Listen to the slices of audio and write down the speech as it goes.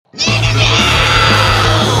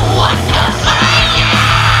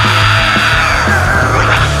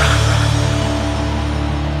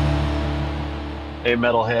Hey,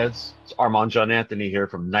 metalheads. It's Armand John Anthony here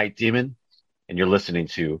from Night Demon, and you're listening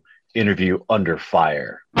to Interview Under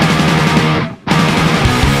Fire. All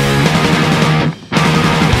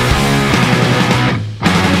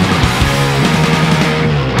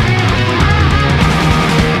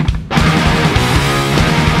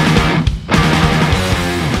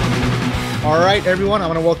right, everyone. I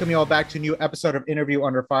want to welcome you all back to a new episode of Interview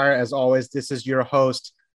Under Fire. As always, this is your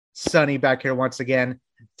host, Sonny, back here once again.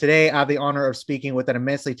 Today, I have the honor of speaking with an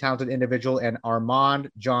immensely talented individual and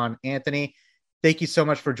Armand John Anthony. Thank you so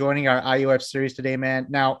much for joining our IUF series today, man.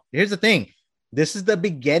 Now, here's the thing. This is the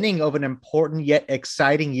beginning of an important yet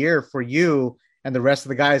exciting year for you and the rest of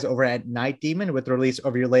the guys over at Night Demon with the release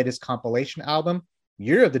of your latest compilation album,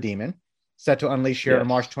 Year of the Demon, set to unleash here on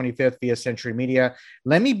March 25th via Century Media.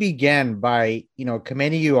 Let me begin by,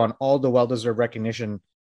 commending you on all the well-deserved recognition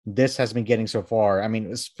this has been getting so far. I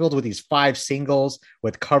mean, it's filled with these 5 singles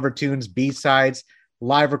with cover tunes, B-sides,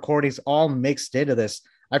 live recordings, all mixed into this.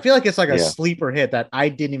 I feel like it's like a sleeper hit that I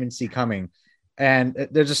didn't even see coming. And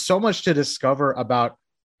there's just so much to discover about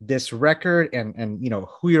this record and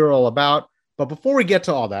who you're all about. But before we get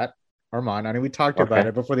to all that, Armand, I mean, we talked about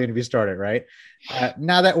it before the interview started, right?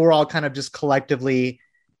 Now that we're all kind of just collectively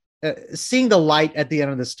seeing the light at the end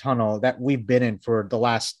of this tunnel that we've been in for the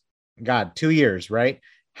last, 2 years, right?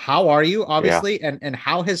 How are you, obviously? Yeah. And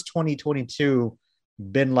how has 2022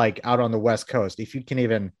 been like out on the West Coast? If you can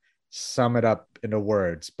even sum it up into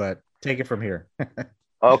words, but take it from here.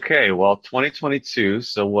 Okay, well, 2022.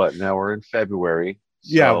 So what? Now we're in February.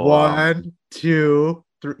 Yeah, 1, 2,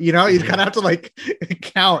 3. You kind of have to like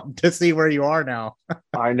count to see where you are now.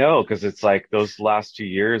 I know, because it's like those last 2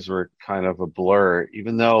 years were kind of a blur,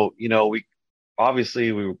 even though, we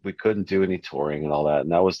couldn't do any touring and all that.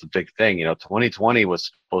 And that was the big thing. 2020 was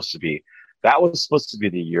supposed to be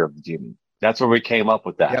the year of the Demon. That's where we came up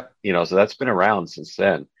with that. Yep. So that's been around since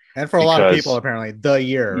then. And for a lot of people, apparently, the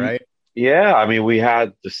year, right? Yeah. I mean, we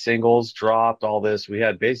had the singles dropped, all this. We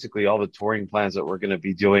had basically all the touring plans that we're going to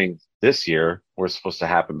be doing this year were supposed to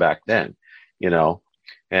happen back then,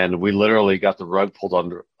 and we literally got the rug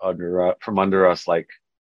pulled from under us like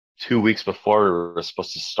 2 weeks before we were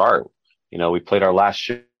supposed to start. We played our last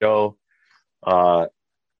show, at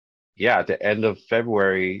the end of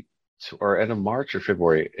February or end of March or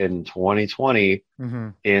February in 2020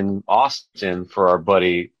 in Austin for our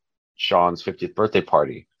buddy Sean's 50th birthday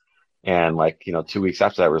party. And 2 weeks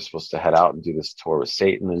after that, we were supposed to head out and do this tour with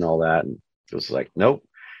Satan and all that. And it was like, nope.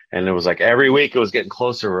 And it was like every week it was getting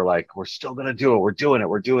closer. We're like, we're still going to do it. We're doing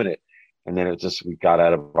it. And then we got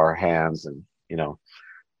out of our hands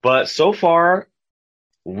but so far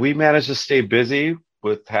we managed to stay busy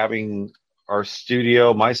with having my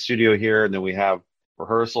studio here. And then we have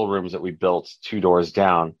rehearsal rooms that we built 2 doors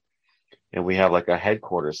down. And we have like a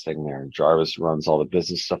headquarters thing there. And Jarvis runs all the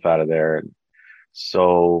business stuff out of there. And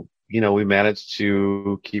so, we managed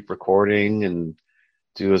to keep recording and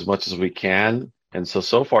do as much as we can. And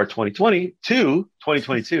so far 2022,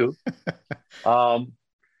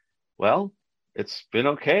 well, it's been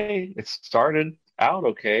okay. It started out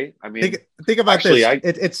okay. I mean, think about actually,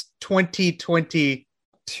 this. It's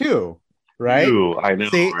 2022, right? I know.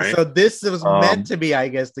 See, right? So this was meant to be, I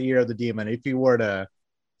guess, the year of the Demon. If you were to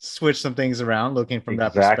switch some things around, looking from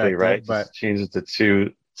that perspective, right? But just change it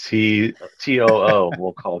to TOO.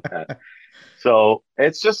 We'll call it that. So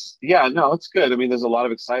it's just, it's good. I mean, there's a lot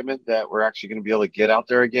of excitement that we're actually going to be able to get out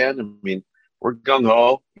there again. I mean, we're gung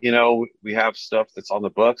ho. We have stuff that's on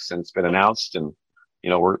the books and it's been announced, and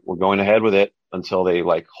we're going ahead with it until they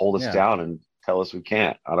like hold us down and tell us we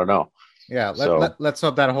can't. I don't know. Yeah, let's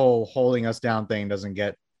hope that whole holding us down thing doesn't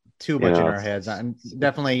get too much in our heads. And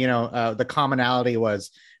definitely, the commonality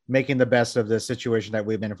was making the best of the situation that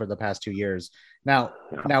we've been in for the past 2 years. Now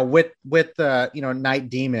with Night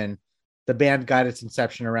Demon, the band got its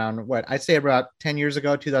inception around I'd say about 10 years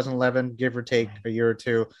ago, 2011, give or take a year or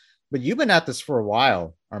two. But you've been at this for a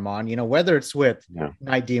while, Armand, whether it's with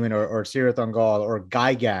Night Demon or Cirith Ungol or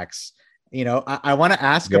Gygax, I want to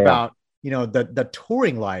ask about, the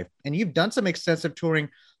touring life. And you've done some extensive touring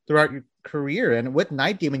throughout your career. And with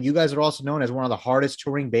Night Demon, you guys are also known as one of the hardest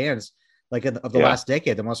touring bands of the last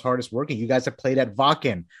decade, the most hardest working. You guys have played at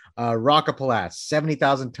Wacken, Rockapalooza,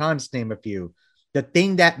 70,000 Tons, to name a few. The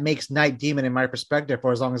thing that makes Night Demon, in my perspective,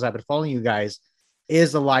 for as long as I've been following you guys,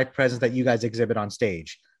 is the live presence that you guys exhibit on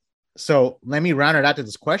stage. So let me round it out to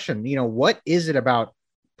this question. What is it about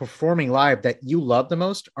performing live that you love the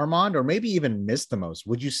most, Armand, or maybe even miss the most?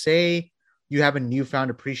 Would you say you have a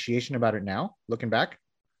newfound appreciation about it now, looking back?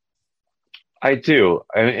 I do.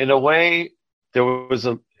 In a way,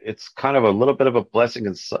 it's kind of a little bit of a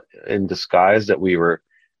blessing in disguise that we were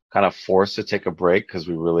kind of forced to take a break because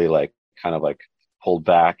we really like kind of like pulled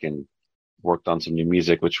back and worked on some new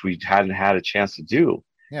music, which we hadn't had a chance to do.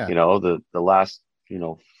 Yeah. You know, the last,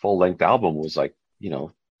 full length album was like,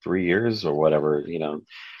 3 years or whatever,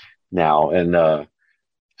 now. And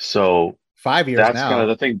so 5 years that's kind of now.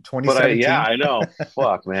 the thing. But $2017. I know.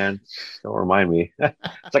 Fuck, man. Don't remind me.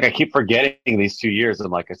 It's like I keep forgetting these 2 years. I'm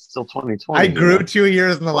like, it's still 2020. I grew 2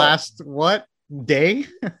 years in the But, last day?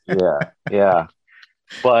 yeah, yeah.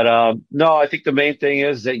 But no, I think the main thing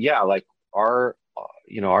is that like our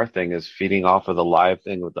thing is feeding off of the live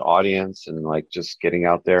thing with the audience and like just getting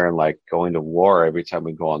out there and like going to war every time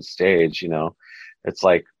we go on stage. It's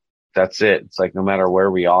like that's it. It's like no matter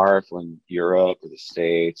where we are, if we're in Europe or the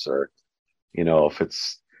States or if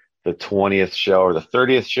it's the 20th show or the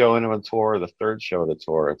 30th show in a tour, or the third show of the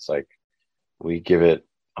tour, it's like we give it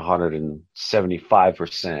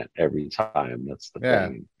 175% every time. That's the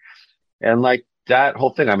thing. And like that whole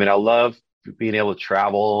thing, I mean, I love being able to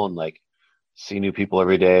travel and like see new people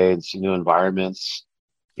every day and see new environments.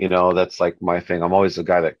 That's like my thing. I'm always the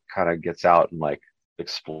guy that kind of gets out and like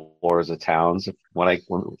explores the towns if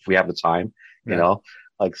we have the time,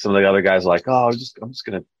 like some of the other guys are like, oh, I'm just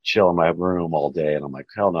gonna chill in my room all day, and I'm like,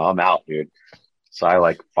 hell no, I'm out, dude. So I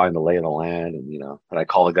like find the lay of the land, and and I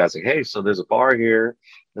call the guys like, hey, so there's a bar here,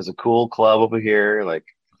 there's a cool club over here, like,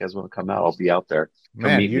 you guys want to come out? I'll be out there.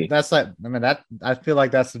 Man, that's like, I mean, that I feel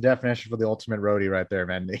like that's the definition for the ultimate roadie right there,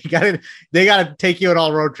 man. They gotta take you on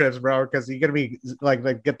all road trips, bro, because you're gonna be like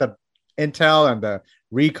get the intel and the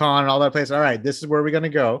recon and all that place. All right, this is where we're gonna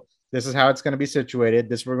go. This is how it's going to be situated.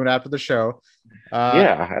 This we're going to after the show.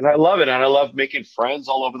 Yeah, and I love it, and I love making friends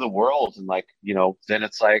all over the world. And like, then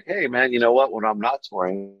it's like, hey, man, you know what? When I'm not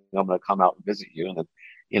touring, I'm going to come out and visit you. And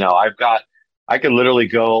then, I could literally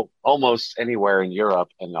go almost anywhere in Europe,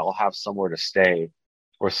 and I'll have somewhere to stay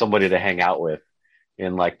or somebody to hang out with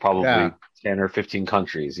in like probably 10 or 15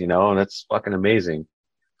 countries, and it's fucking amazing.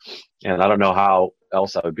 And I don't know how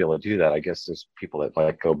else I would be able to do that. I guess there's people that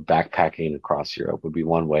like go backpacking across Europe would be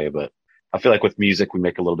one way, but I feel like with music we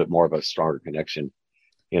make a little bit more of a stronger connection,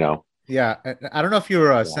 Yeah, I don't know if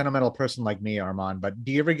you're a sentimental person like me, Armand, but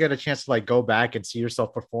do you ever get a chance to like go back and see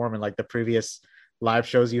yourself perform in like the previous live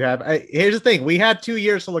shows you have? Here's the thing: we had 2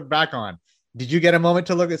 years to look back on. Did you get a moment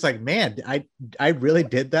to look? It's like, man, I really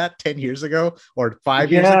did that 10 years ago or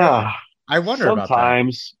 5 years ago. I wonder about that.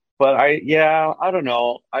 Sometimes, but I don't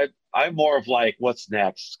know. I'm more of like what's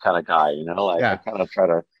next kind of guy, I kind of try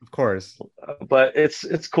to, of course, but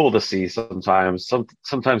it's cool to see sometimes.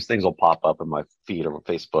 Sometimes things will pop up in my feed or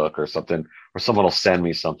Facebook or something, or someone will send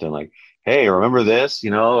me something like, hey, remember this,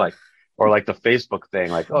 like, or like the Facebook thing,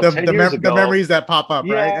 like, oh, 10 years ago. The memories that pop up,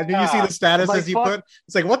 right? And then you see the statuses like, you put.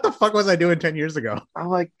 It's like, what the fuck was I doing 10 years ago? I'm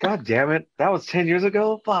like, God damn it. That was 10 years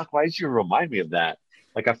ago? Fuck, why did you remind me of that?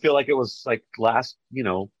 Like, I feel like it was like last,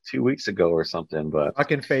 2 weeks ago or something, but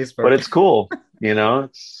fucking Facebook. But it's cool,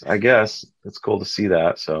 I guess it's cool to see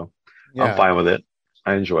that. So I'm fine with it.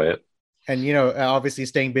 I enjoy it. And, obviously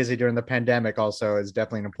staying busy during the pandemic also is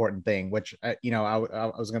definitely an important thing, which, I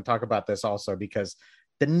was going to talk about this also because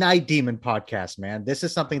the Night Demon podcast, man, this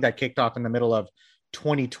is something that kicked off in the middle of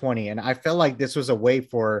 2020. And I felt like this was a way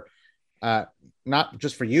for, not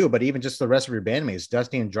just for you, but even just the rest of your bandmates,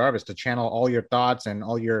 Dusty and Jarvis, to channel all your thoughts and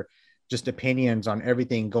all your just opinions on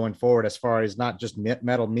everything going forward, as far as not just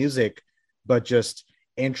metal music, but just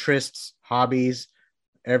interests, hobbies,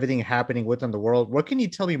 everything happening within the world. What can you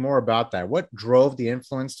tell me more about that? What drove the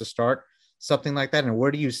influence to start something like that? And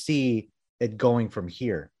where do you see it going from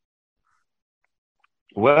here?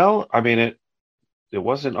 Well, I mean, it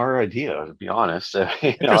wasn't our idea, to be honest.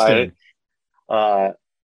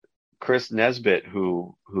 Chris Nesbitt,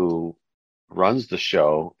 who runs the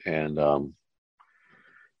show, and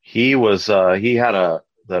he had a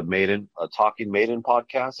Talking Maiden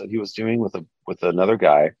podcast that he was doing with another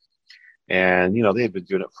guy, and they had been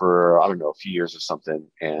doing it for, I don't know, a few years or something.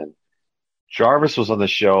 And Jarvis was on the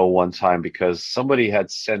show one time because somebody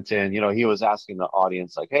had sent in, he was asking the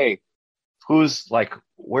audience like, hey,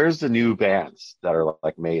 where's the new bands that are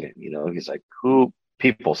like Maiden? He's like,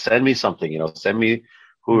 people send me something, send me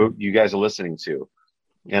who you guys are listening to.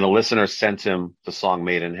 And a listener sent him the song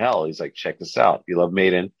Made in Hell. He's like, check this out. You love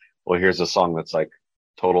Maiden? Well, here's a song that's like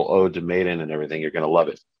total ode to Maiden and everything. You're going to love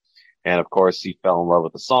it. And of course, he fell in love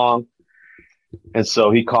with the song. And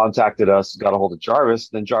so he contacted us, got a hold of Jarvis.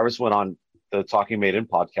 Then Jarvis went on the Talking Maiden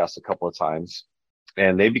podcast a couple of times,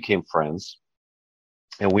 and they became friends.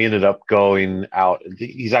 And we ended up going out.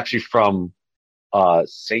 He's actually from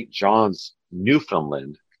St. John's,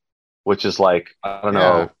 Newfoundland, which is like, I don't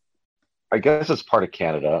know, I guess it's part of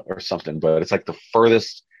Canada or something, but it's like the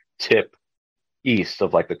furthest tip east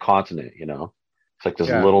of like the continent, you know. It's like this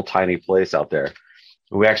Yeah. little tiny place out there.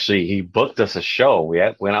 He booked us a show.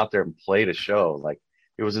 Went out there and played a show. Like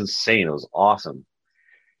it was insane. It was awesome.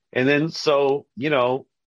 And then so, you know,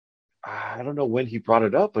 I don't know when he brought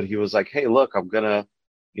it up, but he was like, "Hey, look, I'm gonna,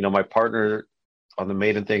 you know, my partner on the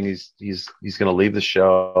Maiden thing, he's gonna leave the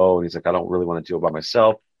show." And he's like, "I don't really want to do it by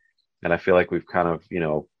myself, and I feel like we've kind of, you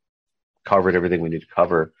know, covered everything we need to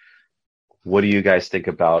cover. What do you guys think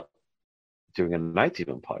about doing a Night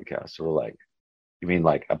Demon podcast?" So we're like, "You mean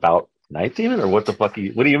like about Night Demon, or what the fuck?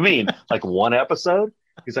 What do you mean? Like one episode?"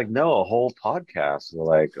 He's like, "No, a whole podcast." We're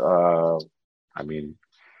like, I mean,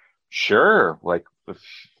 sure. Like,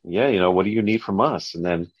 yeah, you know, what do you need from us?" And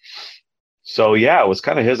then, so yeah, it was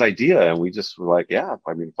kind of his idea, and we just were like, "Yeah,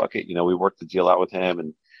 I mean, fuck it." You know, we worked the deal out with him,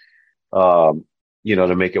 and um, you know,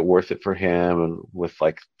 to make it worth it for him, and with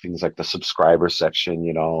like things like the subscriber section,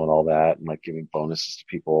 you know, and all that, and like giving bonuses to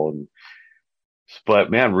people. And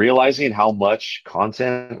but man, realizing how much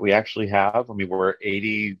content we actually have. I mean, we're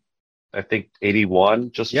 80, I think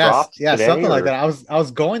 81 just Yes, dropped yeah, today, something like or that. I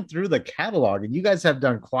was going through the catalog, and you guys have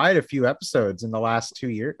done quite a few episodes in the last 2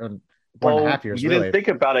 years, 1.5 well, years, you didn't really. think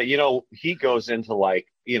about it. You know, he goes into like,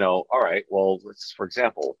 you know, all right, well, let's, for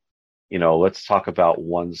example, you know, let's talk about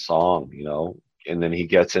one song, you know, and then he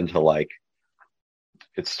gets into like,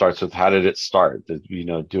 it starts with how did it start? You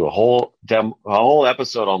know, do a whole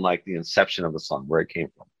episode on like the inception of the song, where it came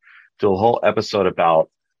from. Do a whole episode about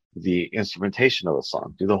the instrumentation of the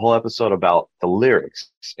song. Do the whole episode about the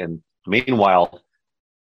lyrics. And meanwhile,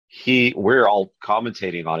 we're all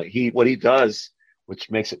commentating on it. What he does,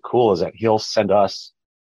 which makes it cool, is that he'll send us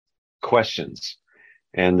questions,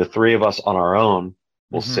 and the three of us on our own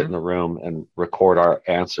will sit in Hmm. the room and record our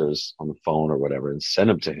answers on the phone or whatever and send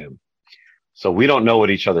them to him. So we don't know what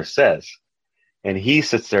each other says. And he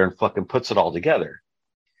sits there and fucking puts it all together.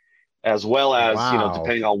 As well as, you know, Wow.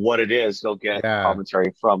 depending on what it is, he'll get Yeah.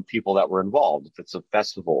 commentary from people that were involved. If it's a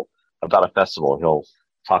festival, about a festival, he'll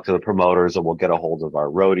talk to the promoters, and we'll get a hold of our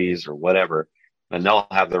roadies or whatever, and they'll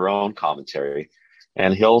have their own commentary.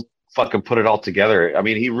 And he'll fucking put it all together. I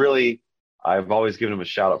mean, I've always given him a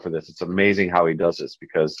shout out for this. It's amazing how he does this,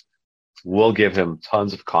 because we'll give him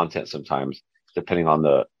tons of content sometimes, depending on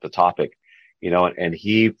the topic, you know, and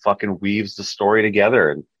he fucking weaves the story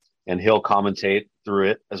together, and he'll commentate through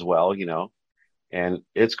it as well, you know, and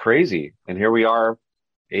it's crazy. And here we are,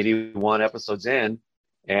 81 episodes in,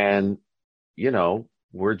 and you know,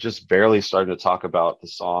 we're just barely starting to talk about the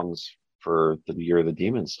songs for the Year of the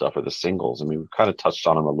Demon stuff, or the singles. I mean, we've kind of touched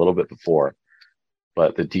on them a little bit before,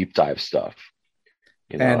 but the deep dive stuff,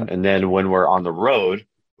 you know. And And then when we're on the road,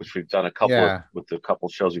 which we've done a couple of yeah. with the couple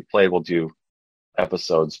shows we played, we'll do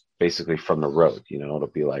episodes basically from the road. You know, it'll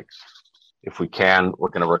be like, if we can, we're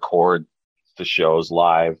going to record the shows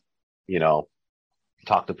live, you know,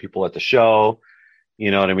 talk to people at the show,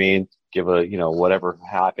 you know what I mean? Give a, you know, whatever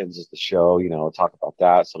happens at the show, you know, talk about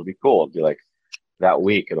that. So it'll be cool. It'll be like that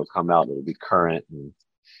week, it'll come out, it'll be current. And,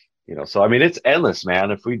 you know, so I mean, it's endless,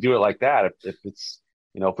 man. If we do it like that, if it's,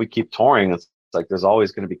 you know, if we keep touring, it's like there's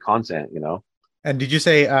always going to be content, you know? And did you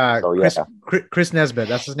say So Chris yeah, Chris Nesbitt?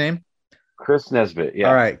 That's his name. Chris Nesbitt. All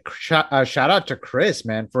Yeah. right, shout out to Chris,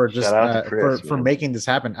 man, for Shout just out to Chris, for man. making this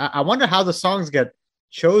happen. I wonder how the songs get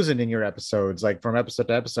chosen in your episodes, like from episode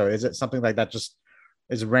to episode. Is it something like that just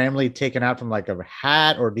is randomly taken out from like a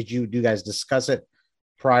hat, or do you guys discuss it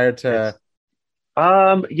prior It's, to?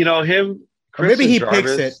 you know, him, Or Chris maybe and he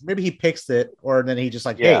picks it. Jarvis. Maybe he picks it, or then he just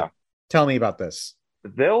like, hey, Yeah. tell me about this.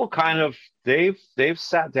 They'll kind of, they've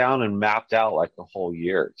sat down and mapped out like the whole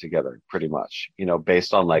year together, pretty much, you know,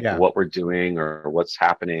 based on like Yeah, what we're doing or what's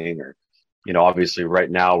happening, or, you know, obviously right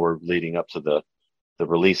now we're leading up to the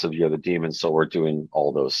release of Year of the Demon, so we're doing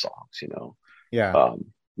all those songs, yeah,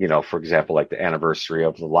 you know, for example, like the anniversary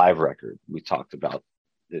of the live record, we talked about,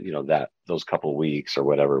 you know, that those couple of weeks or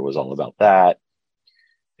whatever was all about that.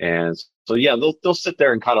 And so yeah, they'll sit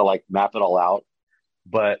there and kind of like map it all out.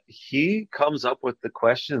 But he comes up with the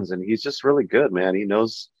questions, and he's just really good, man.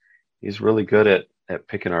 He's really good at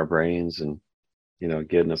picking our brains, and, you know,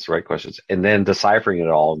 getting us the right questions, and then deciphering it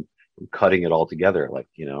all and cutting it all together. Like,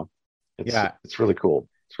 you know, yeah. it's really cool.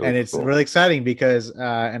 It's really And it's cool. really exciting because,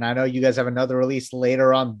 and I know you guys have another release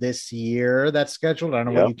later on this year that's scheduled. I don't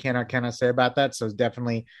know what Yep. you cannot say about that. So it's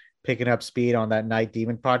definitely picking up speed on that Night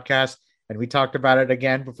Demon podcast. And we talked about it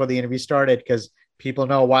again before the interview started because people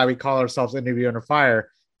know why we call ourselves Interview Under Fire.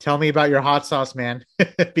 Tell me about your hot sauce, man,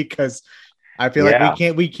 because I feel like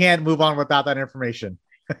Yeah. we can't move on without that information.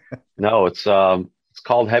 No, it's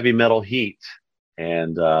called Heavy Metal Heat,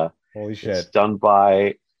 and Holy it's shit! done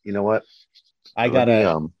by, you know what? I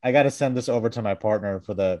gotta send this over to my partner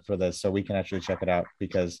for this so we can actually check it out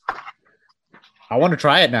because I want to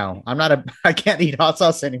try it now. I can't eat hot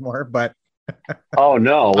sauce anymore, but oh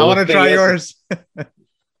no, I want to try yours.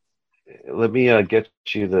 Let me get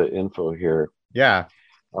you the info here. Yeah.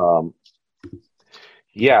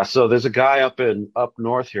 Yeah, so there's a guy up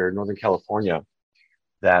north here in Northern California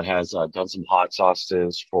that has done some hot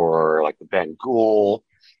sauces for like the Ben Ghoul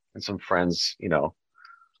and some friends,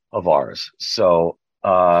 of ours. So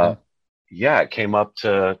yeah, it came up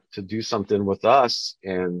to do something with us,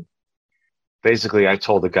 and basically I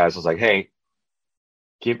told the guys, I was like, hey,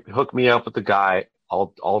 hook me up with the guy.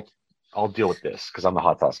 I'll deal with this because I'm the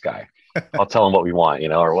hot sauce guy. I'll tell him what we want,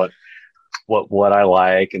 or what I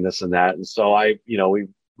like and this and that. And so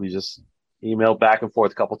we just emailed back and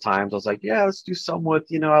forth a couple times. I was like, yeah, let's do some with,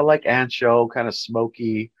 I like ancho, kind of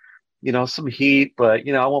smoky, some heat, but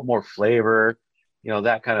I want more flavor,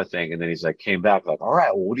 that kind of thing. And then he's like, came back like, all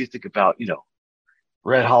right, well, what do you think about,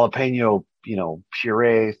 red jalapeno,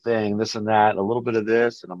 puree thing, this and that, and a little bit of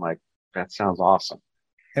this. And I'm like, that sounds awesome.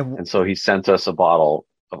 And so he sent us a bottle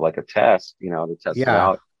of like a test, to test it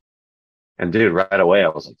out. And dude, right away, I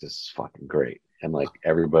was like, this is fucking great. And like,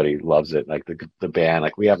 everybody loves it. Like the band,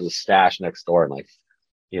 like we have the stash next door, and like,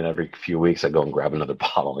 every few weeks I go and grab another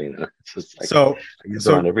bottle, it's just like, so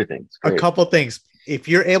on everything. A couple things. If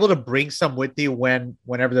you're able to bring some with you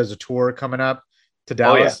whenever there's a tour coming up to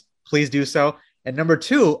Dallas, please do so. And number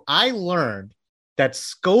two, I learned that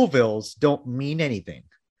Scovilles don't mean anything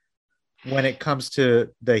when it comes to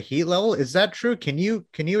the heat level. Is that true? Can you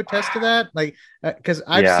attest to that? Like, because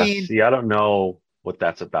I've seen. See, I don't know what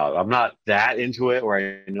that's about. I'm not that into it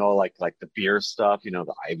where I know like the beer stuff, the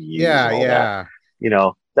IBUs. Yeah.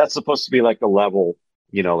 That. That's supposed to be like the level,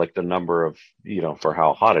 like the number of, for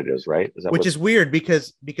how hot it is, right? Which is weird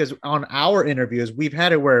because on our interviews, we've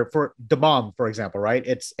had it where for the bomb, for example, right?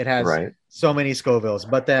 It has so many Scovilles,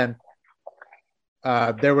 but then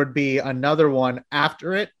there would be another one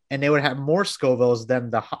after it, and they would have more Scovilles than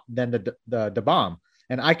the bomb,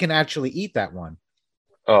 and I can actually eat that one.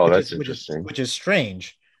 Oh, that's interesting. Which is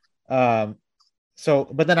strange. But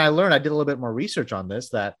then I learned, I did a little bit more research on this,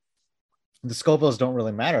 that the Scovilles don't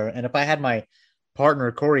really matter. And if I had my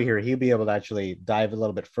partner Corey here, he'd be able to actually dive a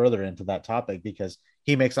little bit further into that topic because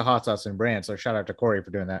he makes a hot sauce and brand. So shout out to Corey for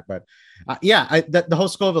doing that. But the whole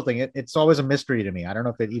Scoville thing, it's always a mystery to me. I don't know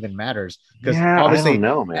if it even matters because obviously, I don't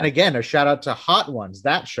know, man. And again, a shout out to Hot Ones,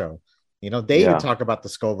 that show. They even talk about the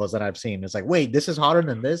Scovilles that I've seen. It's like, wait, this is hotter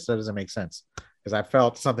than this. That doesn't make sense because I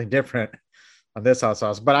felt something different on this hot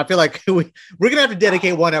sauce. But I feel like we're gonna have to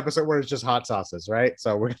dedicate one episode where it's just hot sauces, right?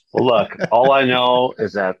 So well, look, all I know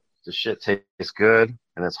is that the shit tastes good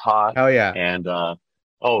and it's hot. Oh yeah. And the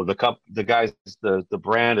guys, the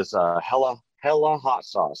brand is Hella Hot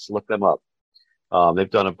Sauce. Look them up. They've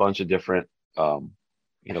done a bunch of different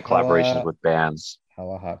collaborations with bands.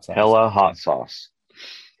 Hella Hot Sauce. Hella Hot Sauce.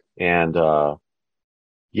 And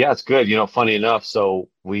it's good. Funny enough, so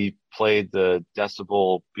we played the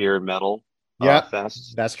Decibel Beer and Metal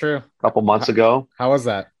Fest. That's true. A couple months ago. How was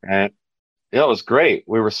that? And it was great.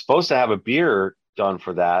 We were supposed to have a beer done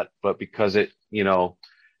for that, but because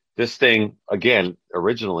this thing again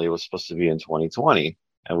originally was supposed to be in 2020,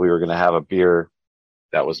 and we were going to have a beer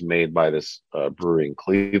that was made by this brewery in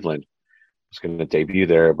Cleveland. It was going to debut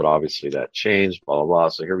there, but obviously that changed, blah, blah, blah.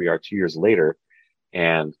 So here we are 2 years later,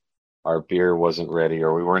 and our beer wasn't ready,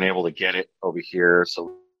 or we weren't able to get it over here.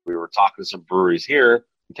 So we were talking to some breweries here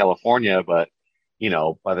in California, but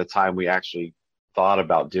by the time we actually thought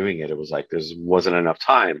about doing it, it was like there wasn't enough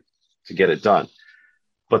time to get it done.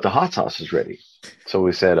 But the hot sauce is ready. So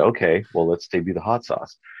we said, okay, well, let's debut the hot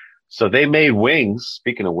sauce. So they made wings.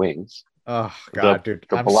 Speaking of wings. Oh God, dude.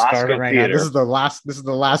 I'm starving right now. This is the last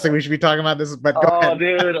thing we should be talking about. But go ahead.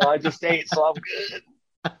 Dude, I just ate, so I'm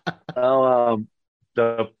good.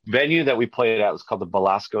 The venue that we played at was called the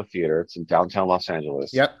Belasco Theater. It's in downtown Los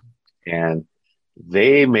Angeles. Yep. And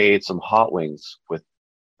they made some hot wings with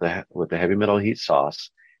the heavy metal heat sauce.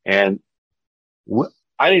 And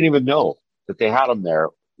I didn't even know that they had them there.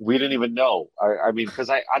 We didn't even know. I mean, because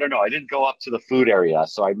I don't know. I didn't go up to the food area,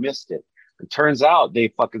 so I missed it. It turns out they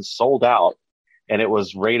fucking sold out, and it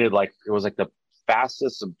was rated like it was like the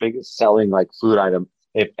fastest and biggest selling like food item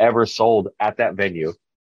they've ever sold at that venue,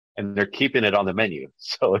 and they're keeping it on the menu.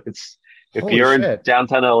 So it's if you're in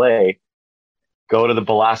downtown LA, go to the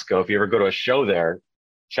Belasco. If you ever go to a show there,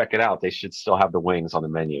 check it out. They should still have the wings on the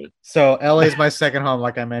menu. So LA is my second home,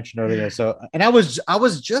 like I mentioned earlier. So, and I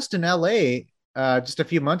was just in LA just a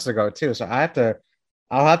few months ago too. So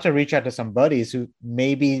I'll have to reach out to some buddies who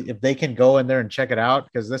maybe if they can go in there and check it out,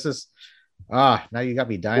 because this is Now you got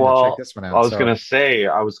me dying to check Well, this one I out. was So gonna say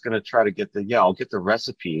I was gonna try to get I'll get the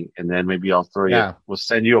recipe and then maybe I'll throw you. yeah, We'll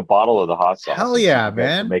send you a bottle of the hot sauce hell and see if yeah, you guys can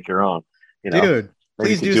man, make your own. You know, dude,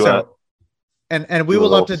 maybe you please could do so. And we do a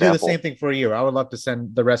would love little to do the same sample. thing for you. I would love to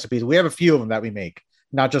send the recipes. We have a few of them that we make,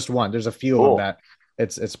 not just one. There's a few of them Cool. that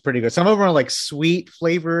it's pretty good. Some of them are like sweet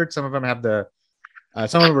flavored. Some of them have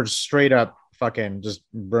some of them are just straight up fucking just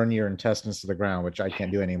burn your intestines to the ground, which I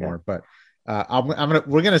can't do Yeah. anymore. But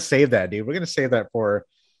we're gonna save that, dude. We're gonna save that for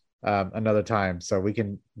another time so we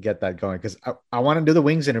can get that going because I want to do the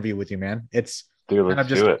wings interview with you, man. It's Dude, kind of let's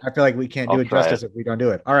just do it. I feel like we can't do I'll it try justice it. if we don't do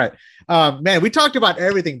it. All right, man, we talked about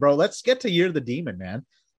everything, bro. Let's get to Year of the Demon, man.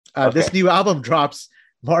 This Okay. new album drops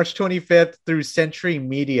March 25th through Century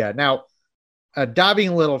Media. Now, diving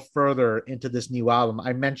a little further into this new album,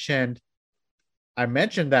 I mentioned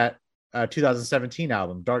that 2017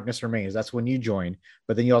 album, Darkness Remains. That's when you joined,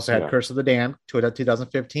 but then you also had Curse of the Damned,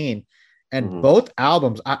 2015, and both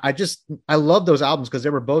albums. I love those albums because they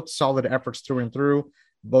were both solid efforts through and through.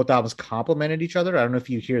 Both albums complemented each other. I don't know if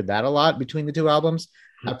you hear that a lot between the two albums.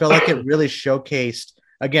 I felt like it really showcased.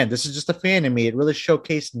 Again, this is just a fan of me. It really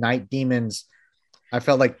showcased Night Demons. I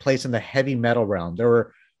felt like place in the heavy metal realm. There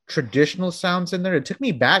were traditional sounds in there. It took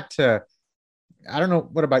me back to, I don't know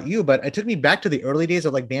what about you, but it took me back to the early days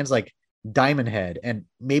of like bands like Diamond Head and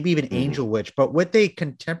maybe even Angel Witch, but with a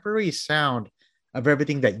contemporary sound of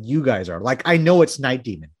everything that you guys are. Like, I know it's Night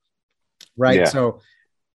Demon, right? Yeah. So,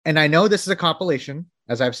 and I know this is a compilation,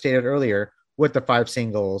 as I've stated earlier, with the 5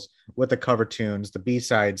 singles, with the cover tunes, the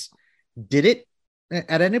B-sides. Did it,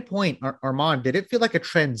 at any point, Armand, did it feel like a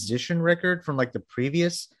transition record from like the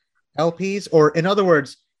previous LPs? Or in other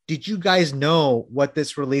words, did you guys know what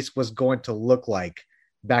this release was going to look like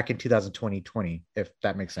back in 2020, if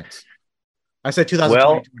that makes sense? I said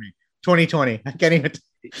 2020, 2020. I can't even.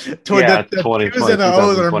 Yeah, the 2020, Q's and the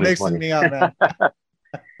O's are 2020. mixing me up, man.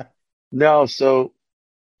 No, so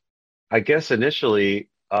I guess initially,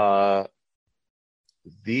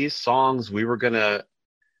 these songs we were gonna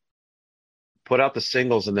put out the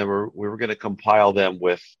singles and then we were gonna compile them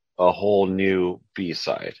with a whole new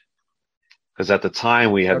B-side. Because at the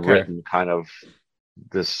time we had written kind of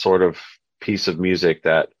this sort of piece of music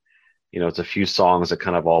that, it's a few songs that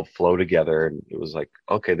kind of all flow together. And it was like,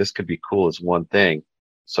 okay, this could be cool as one thing.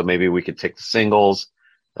 So maybe we could take the singles,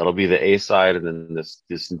 that'll be the A side, and then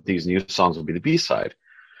these new songs will be the B side.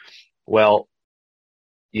 Well,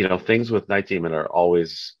 things with Night Demon are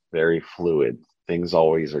always very fluid. Things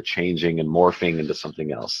always are changing and morphing into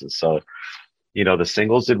something else. And so, the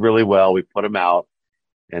singles did really well. We put them out.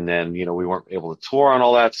 And then, we weren't able to tour on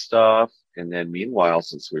all that stuff. And then meanwhile,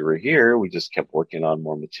 since we were here, we just kept working on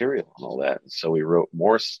more material and all that. And so we wrote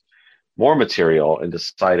more material and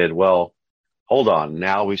decided, well, hold on,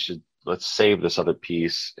 now let's save this other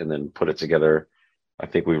piece and then put it together. I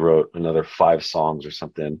think we wrote another 5 songs or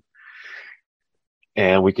something.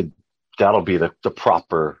 And that'll be the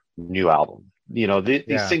proper new album.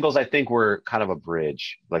 These singles, I think, were kind of a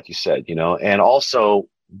bridge, like you said, and also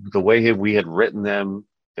the way we had written them,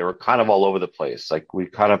 they were kind of all over the place. Like, we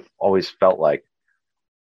kind of always felt like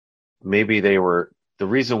maybe they were, the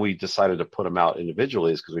reason we decided to put them out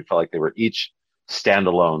individually is because we felt like they were each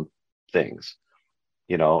standalone things,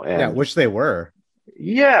 and which they were.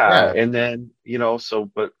 Yeah. And then,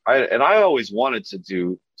 but I always wanted to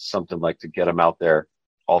do something like to get them out there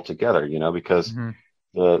all together, because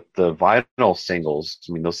the vinyl singles,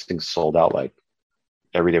 I mean, those things sold out like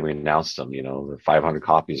every day we announced them, the 500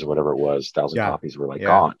 copies or whatever it was, 1,000 copies were like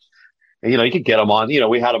gone. And, you could get them on,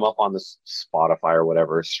 we had them up on the Spotify or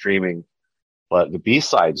whatever streaming, but the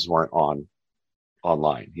B-sides weren't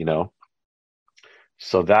online,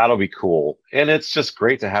 so that'll be cool. And it's just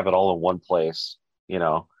great to have it all in one place, in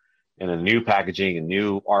a new packaging and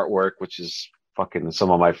new artwork, which is fucking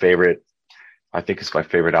some of my favorite. I think it's my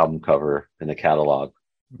favorite album cover in the catalog.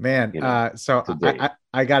 Man, so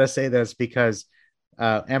I got to say this because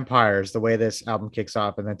Empires, the way this album kicks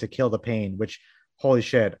off, and then To Kill the Pain, which, holy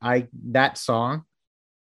shit, that song,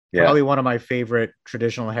 probably one of my favorite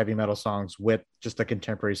traditional heavy metal songs with just a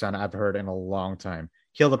contemporary sound I've heard in a long time.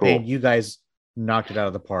 Kill the Pain, you guys knocked it out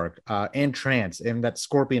of the park. And Trance, and that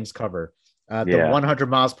Scorpions cover, the 100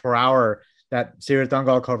 miles per hour, that Sirius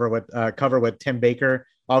Dungal cover with Tim Baker,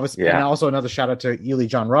 obviously, and also another shout out to Uli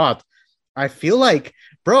John Roth. I feel like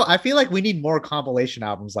we need more compilation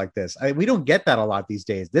albums like this. We don't get that a lot these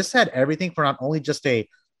days. This had everything for not only just a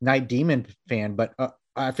Night Demon fan, but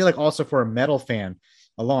I feel like also for a metal fan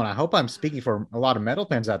alone. I hope I'm speaking for a lot of metal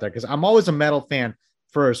fans out there, because I'm always a metal fan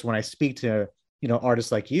first when I speak to,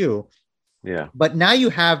 artists like you. Yeah. But now you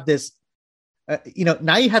have this,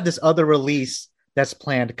 now you have this other release that's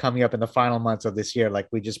planned coming up in the final months of this year, like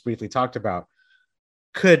we just briefly talked about.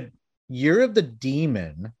 Could Year of the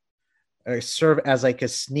Demon serve as like a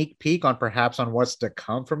sneak peek on perhaps on what's to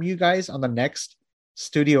come from you guys on the next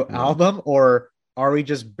studio album, or are we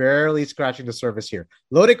just barely scratching the surface here?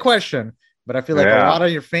 Loaded question, but I feel like a lot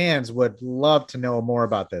of your fans would love to know more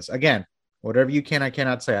about this. Again, whatever you can, I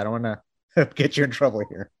cannot say. I don't want to get you in trouble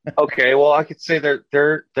here. Okay, well, I could say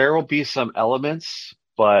there will be some elements,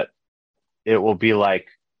 but it will be like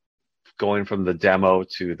going from the demo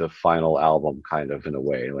to the final album, kind of, in a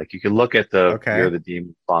way. Like, you can look at the Year of the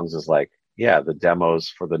Demon songs as like, yeah, the demos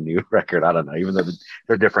for the new record. I don't know, even though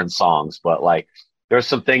they're different songs, but like there's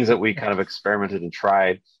some things that we kind of experimented and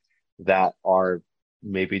tried that are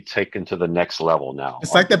maybe taken to the next level now.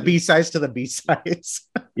 It's like the B-sides to the B-sides.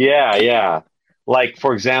 Yeah. Like,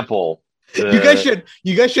 for example, you guys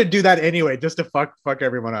should do that anyway, just to fuck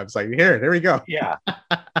everyone up. It's like, here we go. Yeah.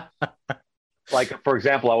 Like, for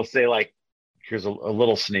example, I would say, like, here's a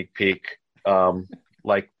little sneak peek.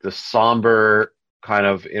 Like the somber kind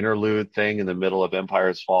of interlude thing in the middle of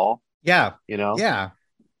Empire's Fall. Yeah. You know? Yeah.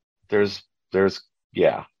 There's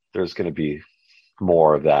going to be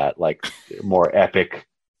more of that, like more epic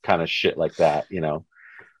kind of shit like that, you know?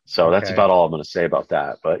 So that's about all I'm going to say about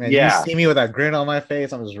that. But man, yeah. You see me with that grin on my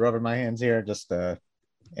face. I'm just rubbing my hands here. Just,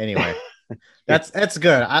 anyway, that's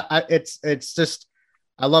good. It's just,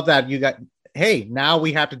 I love that you got, hey, now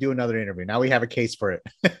we have to do another interview. Now we have a case for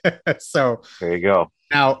it. So there you go.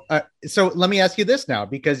 Now, so let me ask you this now,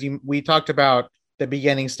 because we talked about the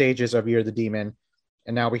beginning stages of Year of the Demon,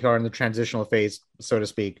 and now we are in the transitional phase, so to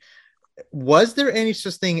speak. Was there any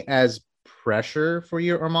such thing as pressure for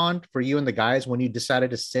you, Armand, for you and the guys, when you decided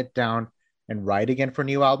to sit down and write again for a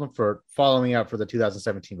new album, for following up for the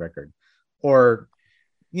 2017 record? Or,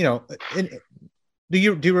 you know, do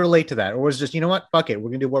you relate to that? Or was it just, you know what, fuck it, we're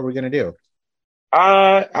going to do what we're going to do?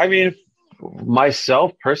 I mean,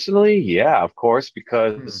 myself personally, yeah, of course,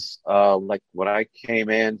 because like when I came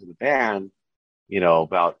into the band, you know,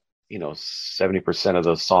 about 70% of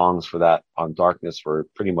those songs for that on Darkness were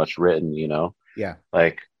pretty much written, you know. Yeah.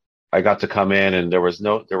 Like, I got to come in and there were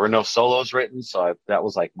no solos written, so that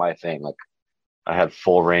was like my thing. Like, I had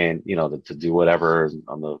full reign, you know, to do whatever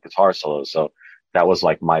on the guitar solos. So that was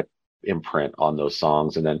like my imprint on those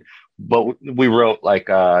songs. And then, but we wrote like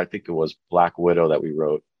I think it was Black Widow that we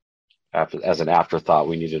wrote as an afterthought.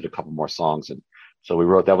 We needed a couple more songs, and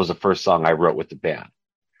so that was the first song I wrote with the band.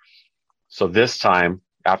 So this time,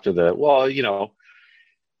 after you know,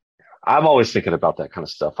 I'm always thinking about that kind of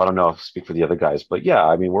stuff. I don't know if I speak for the other guys, but yeah,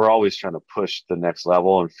 I mean, we're always trying to push the next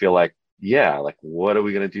level and feel like, yeah, like, what are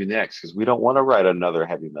we going to do next? Because we don't want to write another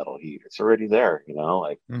Heavy Metal Heat. It's already there, you know,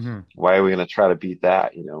 like, why are we going to try to beat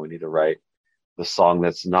that? You know, we need to write the song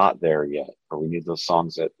that's not there yet, or we need those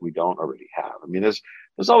songs that we don't already have. I mean, there's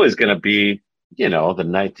always going to be, you know, the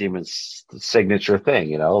Night Demon's signature thing,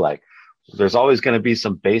 you know, like there's always going to be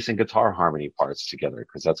some bass and guitar harmony parts together,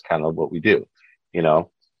 because that's kind of what we do, you know,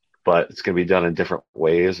 but it's going to be done in different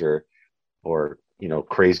ways, or, you know,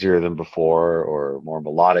 crazier than before, or more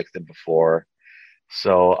melodic than before.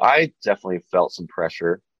 So I definitely felt some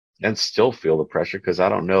pressure, and still feel the pressure, because I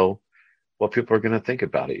don't know what people are going to think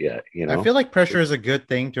about it yet. You know, I feel like pressure is a good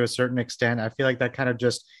thing to a certain extent. I feel like that kind of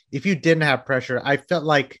just, if you didn't have pressure, I felt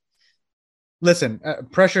like, listen,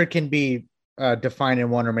 pressure can be defined in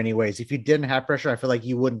one or many ways. If you didn't have pressure, I feel like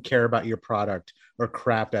you wouldn't care about your product or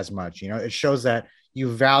craft as much. You know, it shows that you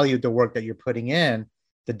value the work that you're putting in,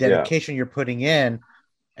 the dedication you're putting in,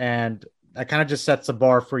 and that kind of just sets the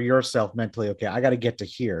bar for yourself mentally. Okay, I got to get to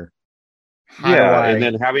here. And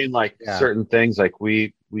then having like certain things, like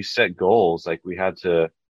we set goals, like we had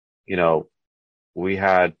to, you know, we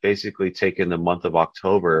had basically taken the month of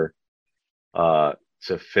October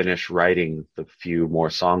to finish writing the few more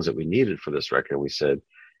songs that we needed for this record. We said,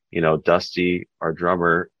 you know, Dusty, our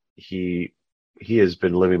drummer, he has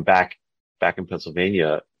been living back in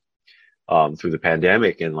Pennsylvania through the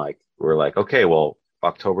pandemic, and like we're like, okay, well,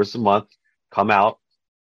 October's the month, come out,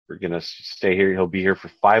 we're gonna stay here, he'll be here for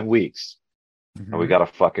 5 weeks. And we got to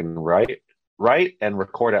fucking write and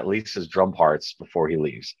record at least his drum parts before he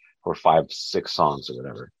leaves for 5-6 songs or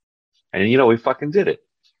whatever. And, you know, we fucking did it,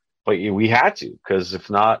 but we had to, because if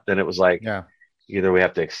not, then it was like, either we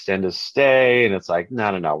have to extend his stay, and it's like,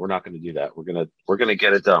 no, we're not going to do that. We're going to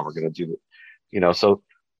get it done. We're going to do it, you know, so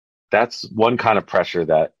that's one kind of pressure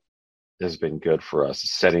that has been good for us,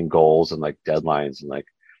 setting goals and like deadlines, and like,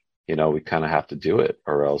 you know, we kind of have to do it,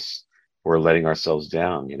 or else we're letting ourselves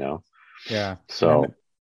down, you know? Yeah. So,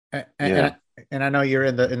 and I know you're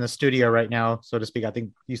in the studio right now, so to speak. I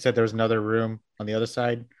think you said there was another room on the other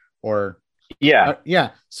side, or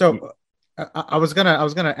yeah. So I was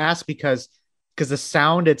gonna ask because the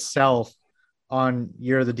sound itself on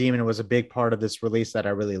Year of the Demon was a big part of this release that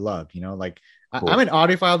I really loved. You know, like I'm Cool. an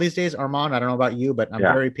audiophile these days, Armand. I don't know about you, but I'm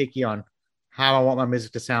Yeah. very picky on how I want my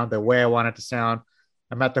music to sound, the way I want it to sound.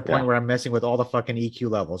 I'm at the point Yeah. where I'm messing with all the fucking EQ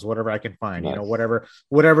levels, whatever I can find, you know, Nice.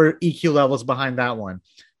 whatever EQ levels behind that one.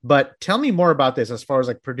 But tell me more about this as far as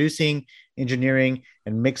like producing, engineering,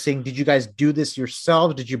 and mixing. Did you guys do this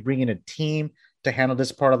yourselves? Did you bring in a team to handle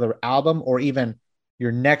this part of the album, or even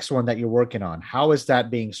your next one that you're working on? How is that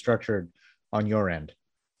being structured on your end?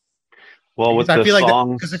 Well, Because with I the feel like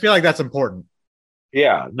that, because I songs, feel like that's important.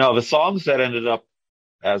 yeah, no, the songs that ended up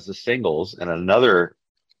as the singles, and another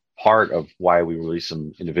part of why we released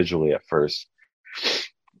them individually at first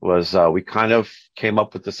was we kind of came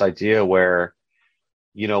up with this idea where,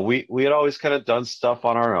 we had always kind of done stuff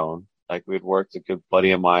on our own. Like we'd worked, a good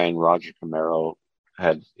buddy of mine, Roger Camaro,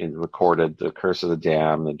 recorded The Curse of the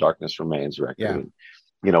Dam, The Darkness Remains record. Yeah.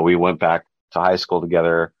 And, we went back to high school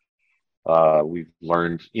together. We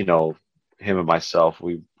learned, him and myself,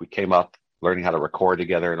 we came up learning how to record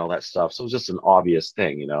together and all that stuff. So it was just an obvious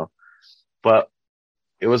thing, but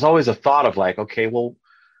it was always a thought of like, okay, well,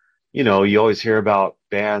 you always hear about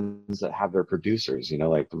bands that have their producers,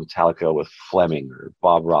 like the Metallica with Fleming or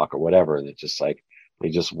Bob Rock or whatever, and it just like they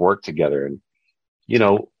just work together. And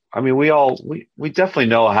I mean, we definitely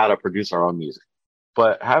know how to produce our own music,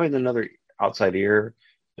 but having another outside ear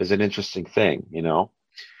is an interesting thing,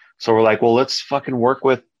 So we're like, well, let's try to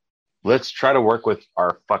work with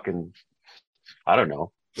our fucking, I don't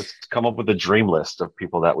know, let's come up with a dream list of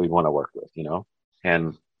people that we want to work with,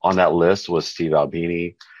 And on that list was Steve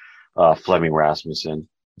Albini, Fleming Rasmussen,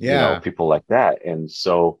 Yeah. people like that. And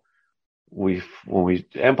so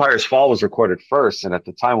Empire's Fall was recorded first. And at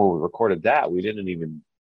the time when we recorded that, we didn't even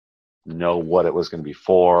know what it was going to be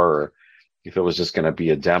for, or if it was just going to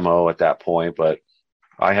be a demo at that point. But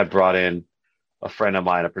I had brought in a friend of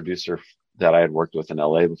mine, a producer that I had worked with in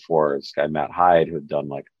LA before, this guy, Matt Hyde, who had done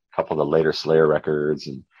like a couple of the later Slayer records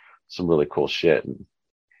and some really cool shit.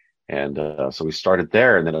 And so we started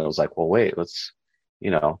there, and then it was like, well, wait, let's,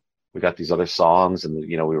 we got these other songs, and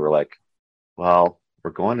we were like, well,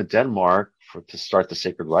 we're going to Denmark to start the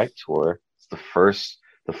Sacred Reich tour. It's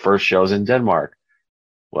the first show's in Denmark.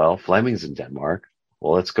 Well, Fleming's in Denmark.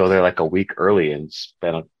 Well, let's go there like a week early and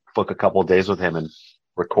book a couple of days with him and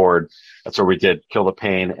record. That's where we did Kill the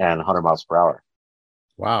Pain and 100 Miles Per Hour.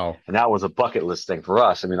 Wow. And that was a bucket list thing for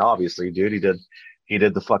us. I mean, obviously, dude, he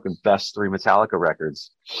did the fucking best 3 Metallica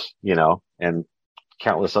records, and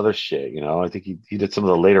countless other shit, I think he did some of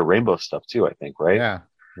the later Rainbow stuff too, I think, right? Yeah.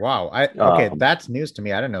 Wow. Okay, that's news to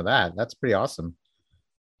me. I didn't know that. That's pretty awesome.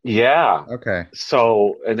 Yeah. Okay.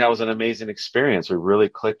 So, and that was an amazing experience. We really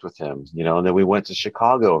clicked with him, and then we went to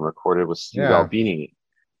Chicago and recorded with Steve Albini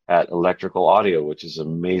at Electrical Audio, which is an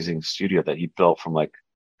amazing studio that he built from like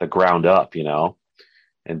the ground up,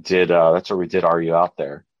 and did, that's where we did Are You Out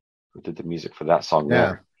There? We did the music for that song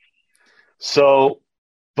there. So,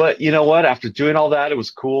 but you know what? After doing all that, it was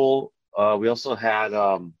cool. We also had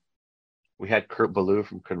Kurt Ballou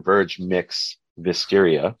from Converge mix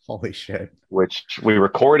Wisteria. Holy shit. Which we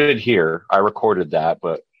recorded here. I recorded that,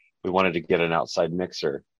 but we wanted to get an outside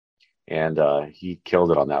mixer, and he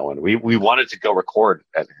killed it on that one. We wanted to go record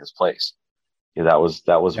at his place. That was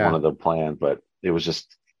one of the plans, but it was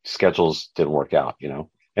just schedules didn't work out,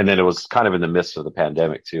 And then it was kind of in the midst of the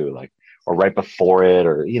pandemic too, like, or right before it,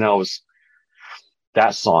 or it was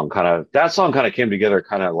that song kind of came together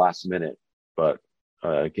kind of last minute. But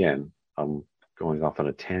again, I'm going off on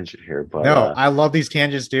a tangent here, but no, I love these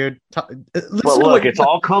tangents, dude. But look, it's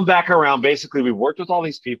all come back around. Basically, we've worked with all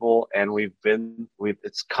these people, and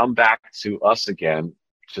it's come back to us again,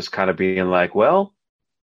 just kind of being like, well,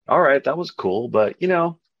 all right, that was cool, but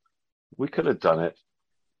we could have done it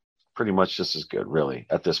pretty much just as good, really,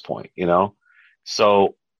 at this point,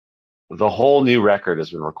 So the whole new record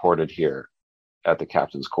has been recorded here at the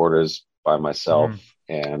captain's quarters by myself,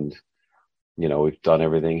 and we've done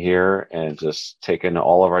everything here and just taken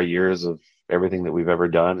all of our years of everything that we've ever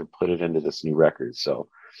done and put it into this new record. So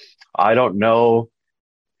I don't know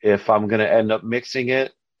if I'm going to end up mixing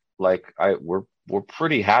it. Like we're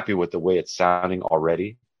pretty happy with the way it's sounding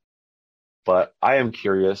already, but I am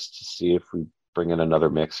curious to see if we bring in another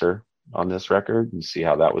mixer on this record and see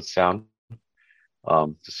how that would sound,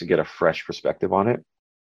 just to get a fresh perspective on it.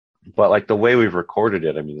 But like the way we've recorded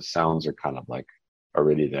it, I mean, the sounds are kind of like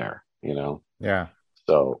already there, Yeah.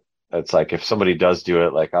 So it's like, if somebody does do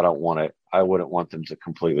it, like, I wouldn't want them to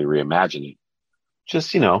completely reimagine it.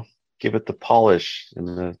 Just, give it the polish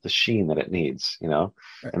and the sheen that it needs, in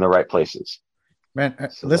the right places. Man,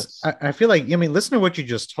 so listen, I feel like, listen to what you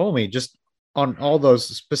just told me. Just on all those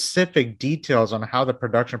specific details on how the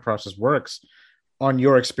production process works on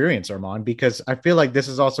your experience, Armand, because I feel like this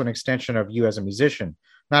is also an extension of you as a musician.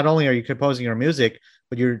 Not only are you composing your music,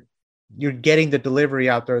 but you're getting the delivery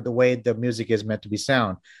out there the way the music is meant to be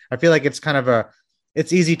sound. I feel like it's kind of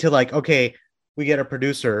it's easy to like, okay, we get a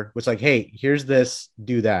producer who's like, hey, here's this,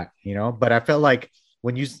 do that, you know. But I felt like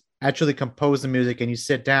when you actually compose the music and you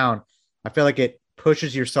sit down, I feel like it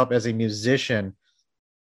pushes yourself as a musician.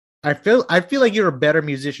 I feel like you're a better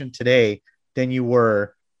musician today than you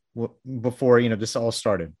were before, you know, this all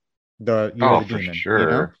started. The Year of the Demon, sure. You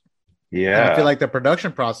know? Yeah. And I feel like the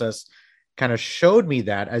production process kind of showed me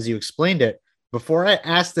that as you explained it. Before I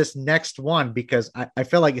ask this next one, because I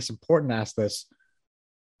feel like it's important to ask this,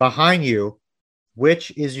 behind you,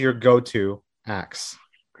 which is your go-to axe?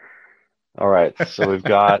 All right, so we've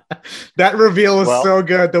got that reveal was so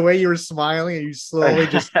good. The way you were smiling and you slowly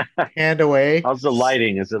just hand away. How's the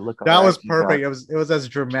lighting? Is it look? That was perfect. It was as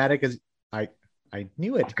dramatic as I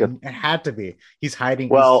knew it. It had to be. He's hiding.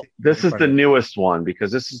 Well, this is the newest one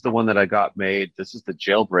because this is the one that I got made. This is the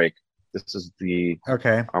Jailbreak. This is the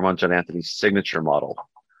Armand John Anthony signature model,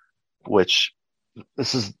 which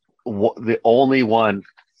this is the only one.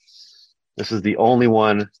 This is the only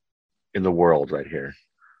one in the world right here.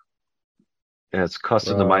 And it's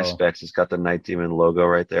custom to my specs. It's got the Night Demon logo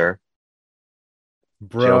right there.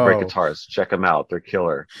 Jailbreak guitars. Check them out. They're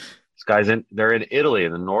killer. This guy's they're in Italy,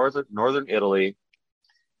 in the northern Italy.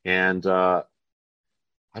 And I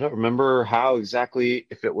don't remember how exactly,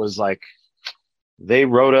 if it was like they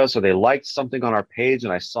wrote us or they liked something on our page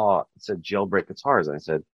and I saw it said Jailbreak Guitars. And I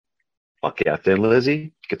said, fuck yeah, Thin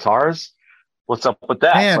Lizzy, guitars? What's up with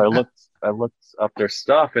that? Man, so I looked up their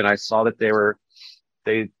stuff and I saw that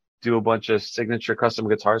they do a bunch of signature custom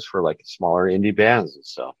guitars for like smaller indie bands and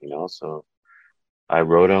stuff, you know. So I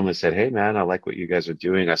wrote them and said, hey man, I like what you guys are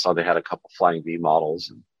doing. I saw they had a couple Flying V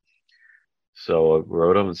models, and so I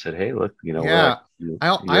wrote them and said, hey, look, you know, you're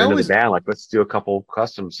into the band, like let's do a couple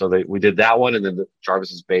customs. So we did that one, and then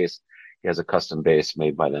Jarvis's bass, he has a custom bass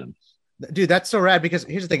made by them. Dude, that's so rad because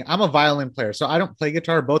here's the thing, I'm a violin player, so I don't play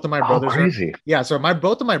guitar. Both of my brothers are, so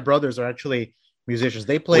both of my brothers are actually musicians.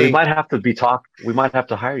 They play. We might have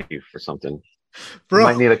to hire you for something. Bro, you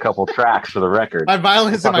might need a couple tracks for the record. My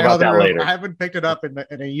violin is in my other room. Later. I haven't picked it up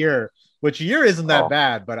in a year, which year isn't that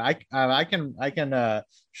bad, but I can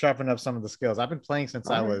sharpen up some of the skills. I've been playing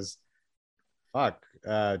since I was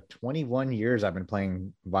 21 years I've been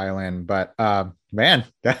playing violin, but man,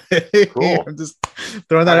 cool. I'm just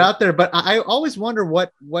throwing that out there. But I always wonder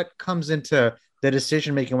what comes into the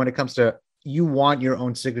decision making when it comes to you want your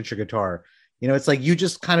own signature guitar. You know, it's like you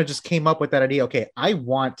just kind of just came up with that idea. Okay, I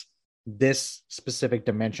want this specific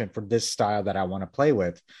dimension for this style that I want to play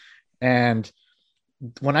with. And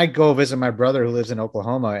when I go visit my brother who lives in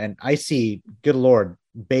Oklahoma and I see, good Lord,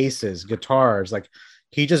 basses, guitars, like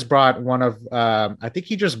he just brought one of, I think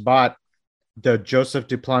he just bought the Joseph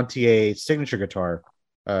Duplantier signature guitar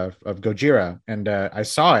of Gojira. And I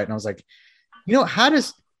saw it and I was like, you know, how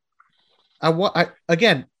does,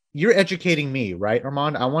 again, you're educating me, right,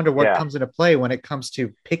 Armand? I wonder what comes into play when it comes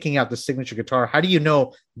to picking out the signature guitar. How do you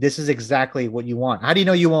know this is exactly what you want? How do you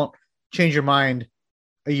know you won't change your mind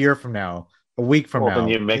a year from now, a week from now? Then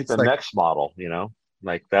you make the next model, you know,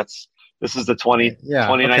 like this is the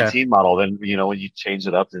 2019 model. Then, you know, when you change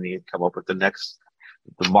it up, then you come up with the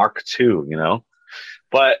Mark II, you know.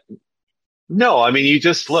 But no, I mean, you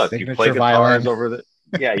just look, signature you play guitars violin.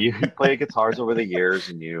 You play guitars over the years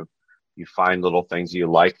and you find little things you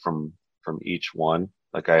like from each one.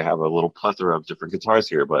 Like I have a little plethora of different guitars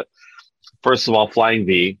here, but first of all, Flying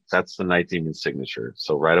V, that's the Night Demon signature.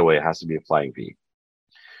 So right away it has to be a Flying V.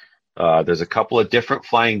 There's a couple of different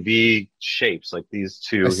Flying V shapes, like these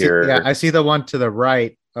two here. Yeah, I see the one to the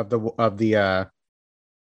right of the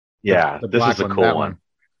this is a cool one.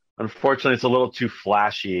 Unfortunately, it's a little too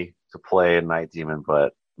flashy to play in Night Demon,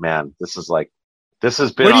 but man, this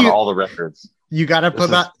has been on all the records. You got to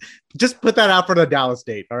put that out for the Dallas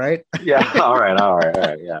date. All right. Yeah. All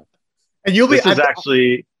right. Yeah. And you'll be,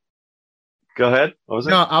 go ahead. What was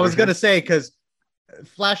it? No, I was going to say, cause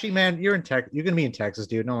Flashy, man, you're going to be in Texas,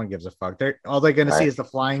 dude. No one gives a fuck. All they're going to see is the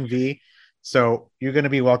Flying V. So you're going to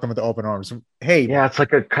be welcome with the open arms. Hey. Yeah. It's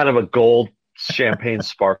like a kind of a gold champagne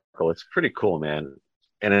sparkle. It's pretty cool, man.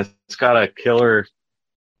 And it's got a killer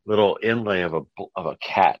little inlay of a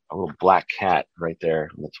cat, a little black cat right there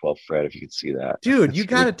on the 12th fret, if you can see that. Dude, you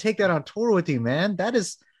got to take that on tour with you, man.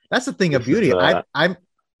 That's the thing of beauty. I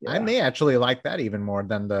may actually like that even more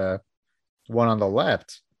than the one on the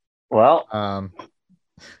left. Well,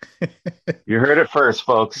 you heard it first,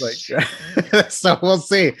 folks. So we'll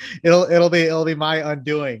see. It'll be my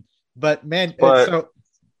undoing. But man, it's But so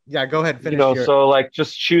yeah, go ahead, finish your so like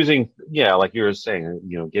just choosing, yeah, like you were saying,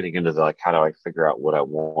 getting into the like, how do I figure out what I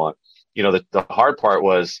want? The hard part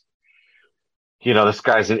was, this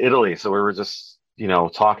guy's in Italy, so we were just,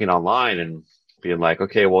 talking online and being like,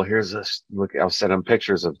 okay, well, here's this. Look, I'll send him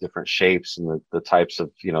pictures of different shapes and the types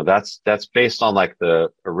of, that's based on like the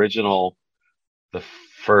original, the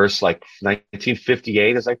first like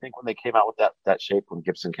 1958 is I think when they came out with that shape when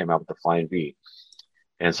Gibson came out with the Flying V.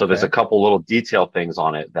 And so there's a okay. couple little detail things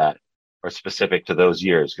on it that are specific to those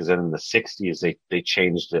years. Because then in the 60s, they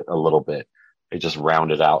changed it a little bit. They just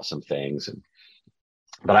rounded out some things.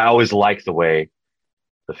 But I always like the way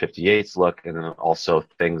the 58s look. And then also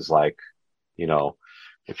things like, you know,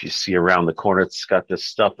 if you see around the corner, it's got this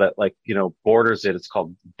stuff that like, borders it. It's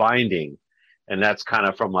called binding. And that's kind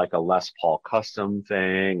of from like a Les Paul custom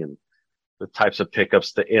thing. And the types of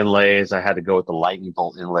pickups, the inlays, I had to go with the lightning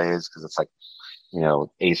bolt inlays because it's like,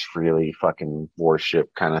 Ace Frehley fucking warship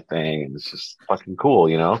kind of thing. And it's just fucking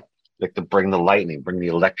cool, like to bring the lightning, bring the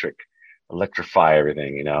electrify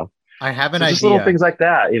everything. I have an So just little idea. things like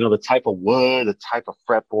that, the type of wood, the type of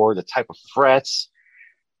fretboard, the type of frets.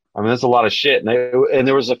 I mean, there's a lot of shit. And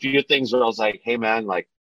there was a few things where I was like, hey man, like,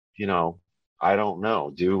 I don't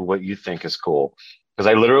know, do what you think is cool. Cause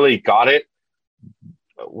I literally got it.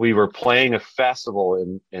 We were playing a festival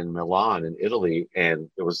in Milan in Italy and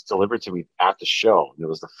it was delivered to me at the show. And it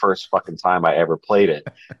was the first fucking time I ever played it.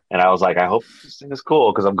 And I was like, I hope this thing is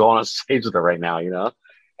cool because I'm going on stage with it right now.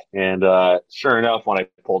 And sure enough, when I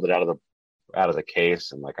pulled it out of the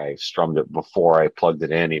case and like I strummed it before I plugged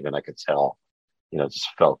it in, even I could tell, it just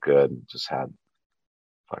felt good and just had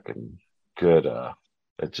fucking good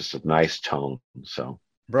it's just a nice tone. So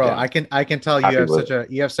Bro, yeah, I can tell you happy have with such it.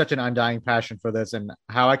 a you have such an undying passion for this, and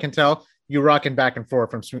how I can tell you rocking back and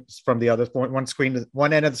forth from the other one screen to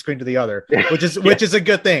one end of the screen to the other, which is Yeah. which is a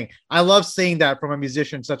good thing. I love seeing that from a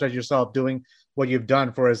musician such as yourself doing what you've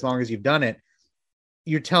done for as long as you've done it.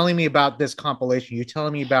 You're telling me about this compilation. You're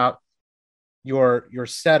telling me about your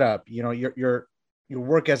setup. Your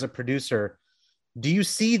work as a producer. Do you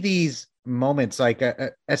see these moments like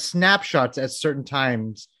as snapshots at certain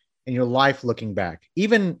times in your life looking back?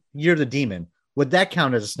 Even You're the Demon, would that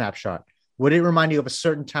count as a snapshot? Would it remind you of a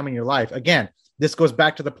certain time in your life? Again, this goes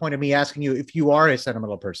back to the point of me asking you if you are a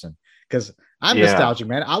sentimental person, because I'm Yeah. nostalgic,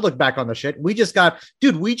 man. I'll look back on the shit we just got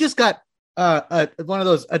one of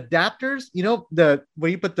those adapters, the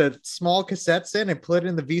where you put the small cassettes in and put it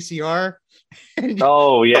in the VCR and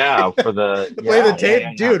Oh yeah, for the play the yeah, yeah, yeah, tape.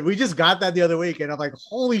 yeah. Dude, we just got that the other week and I'm like,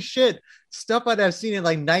 holy shit, stuff I'd have seen in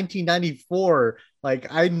like 1994, like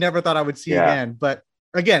I never thought I would see Yeah. again. But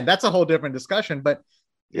again, that's a whole different discussion. But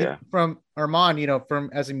Yeah. from Armand, from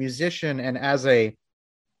as a musician and as a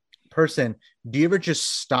person, do you ever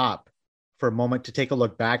just stop for a moment to take a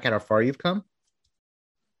look back at how far you've come?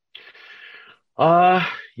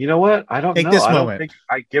 You know what? I don't Take know. this I don't moment. think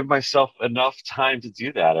I give myself enough time to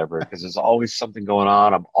do that ever because there's always something going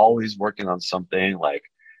on. I'm always working on something like,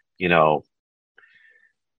 you know,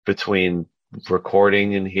 between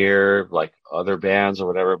recording in here, like other bands or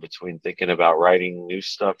whatever, between thinking about writing new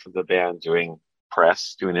stuff for the band, doing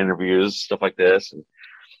press, doing interviews, stuff like this. And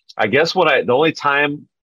I guess the only time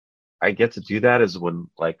I get to do that is when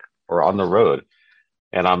like we're on the road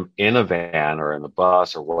and I'm in a van or in the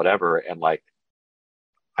bus or whatever. And like,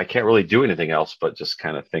 I can't really do anything else but just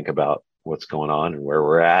kind of think about what's going on and where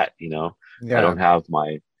we're at. I Yeah. don't have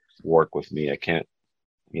my work with me. I can't,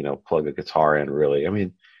 plug a guitar in really. I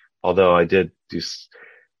mean, although I did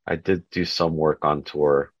do some work on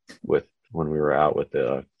tour with when we were out with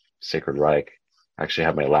the Sacred Reich. I actually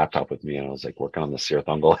had my laptop with me and I was like working on the Sear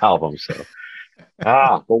Thungle album. So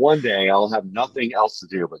but one day I'll have nothing else to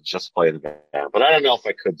do but just play the band. But I don't know if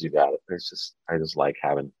I could do that. I just like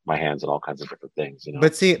having my hands in all kinds of different things.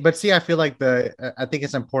 But see, I feel like I think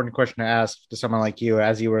it's an important question to ask to someone like you,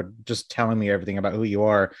 as you were just telling me everything about who you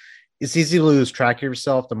are. It's easy to lose track of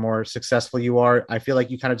yourself the more successful you are. I feel like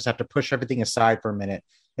you kind of just have to push everything aside for a minute.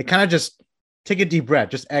 It kind of just take a deep breath,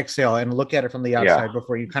 just exhale and look at it from the Yeah. outside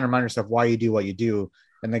before you kind of remind yourself why you do what you do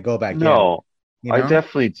and then go back in, No, you I know?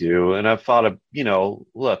 definitely do. And I've thought of,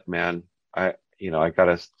 look, man, I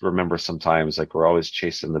gotta remember sometimes like we're always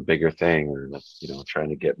chasing the bigger thing or, trying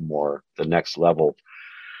to get more the next level.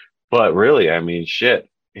 But really, I mean, shit,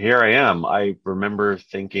 here I am. I remember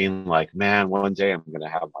thinking like, man, one day I'm gonna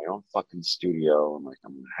have my own fucking studio and like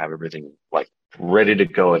I'm gonna have everything like ready to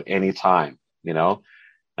go at any time.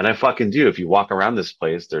 And I fucking do. If you walk around this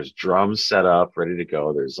place, there's drums set up, ready to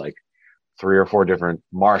go. There's like three or four different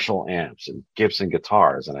Marshall amps and Gibson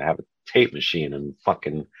guitars, and I have a tape machine and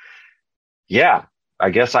fucking yeah. I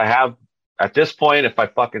guess at this point, if I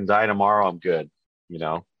fucking die tomorrow, I'm good. You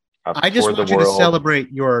know, I just want you to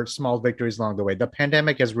celebrate your small victories along the way. The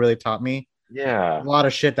pandemic has really taught me a lot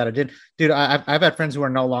of shit that I did. Dude, I've had friends who are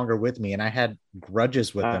no longer with me, and I had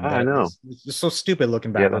grudges with them. I know. It's just so stupid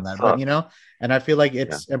looking back on that. But, you know, and I feel like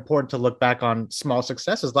it's important to look back on small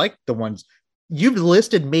successes like the ones you've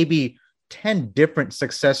listed, maybe 10 different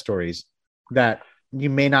success stories that you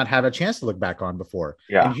may not have a chance to look back on before.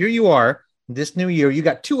 Yeah. And here you are this new year. You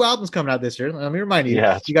got 2 albums coming out this year. Let me remind you.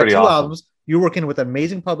 Yeah, you got 2 albums. You're working with an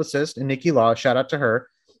amazing publicist and Nikki Law. Shout out to her.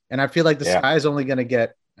 And I feel like the sky is only going to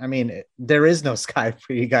get, I mean, there is no sky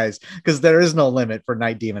for you guys because there is no limit for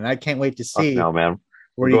Night Demon. I can't wait to see. No, man.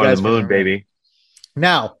 Where you guys to the moon, baby.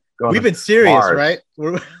 Now, we've been serious, right?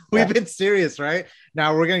 We've been serious, right?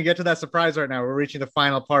 Now we're going to get to that surprise right now. We're reaching the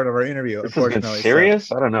final part of our interview. This has been serious?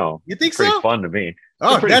 So. I don't know. You think it's pretty so? Fun to me.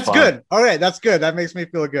 Oh, that's fun. Good. All right, that's good. That makes me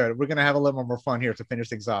feel good. We're going to have a little more fun here to finish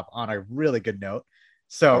things off on a really good note.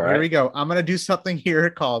 So here we go. I'm going to do something here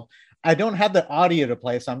called, I don't have the audio to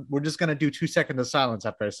play, so we're just going to do 2 seconds of silence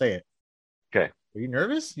after I say it. Okay. Are you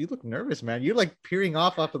nervous? You look nervous, man. You're like peering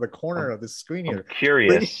off of the corner of the screen here.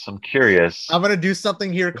 I'm curious. I'm going to do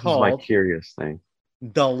something here called my curious thing.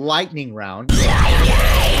 The lightning round.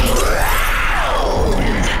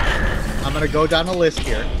 I'm going to go down the list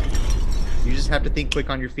here. You just have to think quick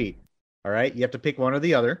on your feet. All right. You have to pick one or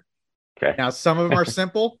the other. Okay. Now, some of them are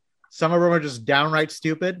simple. Some of them are just downright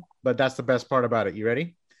stupid, but that's the best part about it. You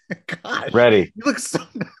ready? Gosh, ready. You look so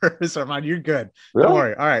nervous, Armand. You're good. Really? Don't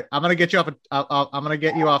worry. All right. I'm going to get you off. I'm going to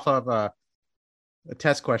get you off of a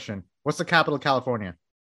test question. What's the capital of California?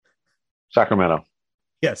 Sacramento.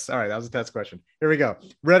 Yes. All right. That was a test question. Here we go.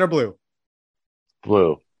 Red or blue?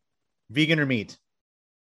 Blue. Vegan or meat?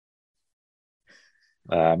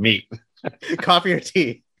 Meat. Coffee or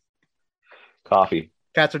tea? Coffee.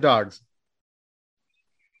 Cats or dogs?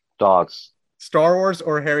 Dogs. Star Wars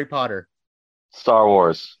or Harry Potter? Star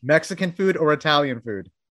Wars. Mexican food or Italian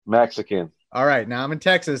food? Mexican. All right. Now I'm in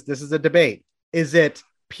Texas. This is a debate. Is it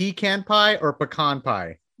pecan pie or pecan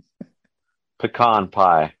pie? Pecan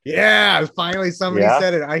pie. Yeah. Finally, somebody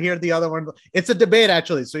said it. I hear the other one. It's a debate,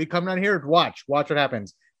 actually. So you come down here, watch what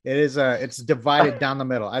happens. It is it's divided down the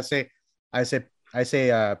middle. I say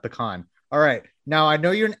pecan. All right. Now I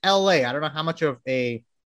know you're in LA. I don't know how much of a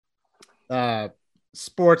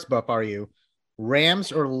sports buff are you?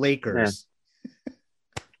 Rams or Lakers?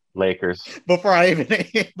 Lakers. Before I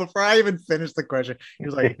even finish the question, he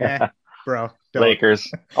was like, bro. Don't. Lakers.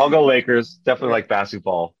 I'll go Lakers. Definitely like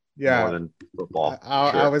basketball. Yeah. More than football.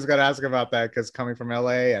 I was gonna ask about that because coming from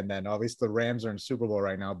LA, and then obviously the Rams are in Super Bowl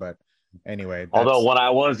right now. But anyway. Although when I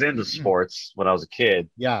was into sports when I was a kid,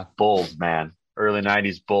 Bulls, man. Early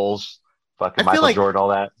 90s Bulls. Fucking Michael Jordan, all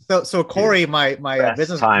that. So Corey, my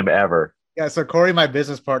business time ever. Yeah, so Corey, my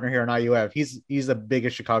business partner here in IUF, he's the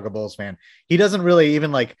biggest Chicago Bulls fan. He doesn't really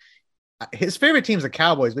even like his favorite team's the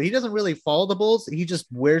Cowboys, but he doesn't really follow the Bulls. He just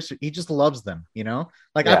loves them, you know?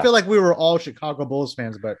 Like I feel like we were all Chicago Bulls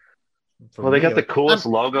fans, but they got the coolest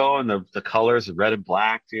logo and the colors of red and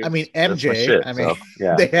black, dude. I mean MJ. I mean,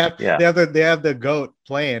 they have the GOAT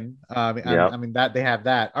playing. I mean that they have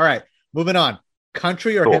that. All right, moving on.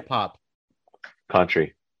 Country or hip hop?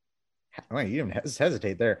 Country. Wait, you didn't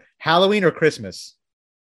hesitate there. Halloween or Christmas?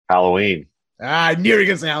 Halloween. I knew you were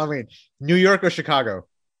gonna say Halloween. New York or Chicago?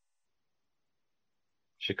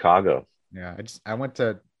 Chicago. Yeah, I went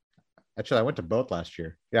to both last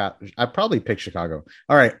year. Yeah, I probably picked Chicago.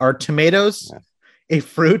 All right, are tomatoes a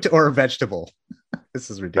fruit or a vegetable?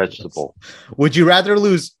 This is ridiculous. Vegetable. Would you rather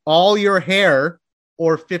lose all your hair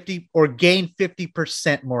or gain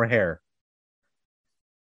 50% more hair?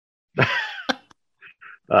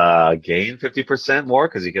 Gain 50% more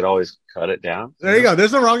because you could always cut it down. There you go.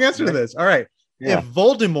 There's no wrong answer to this. All right. Yeah. If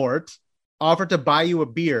Voldemort offered to buy you a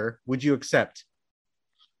beer, would you accept?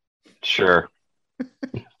 Sure.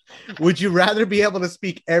 Would you rather be able to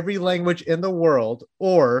speak every language in the world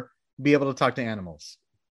or be able to talk to animals?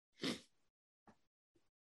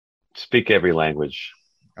 Speak every language.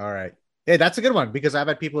 All right. Hey, that's a good one because I've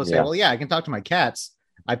had people who say, well, yeah, I can talk to my cats.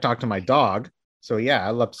 I've talked to my dog. So, yeah, I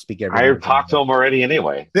love to speak every language. I talked to them already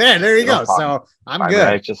anyway. Yeah, there you go. So I'm good.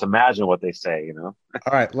 I just imagine what they say, you know?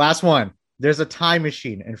 All right. Last one. There's a time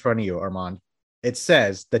machine in front of you, Armand. It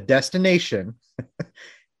says the destination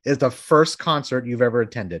is the first concert you've ever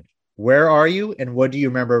attended. Where are you and what do you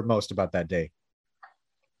remember most about that day?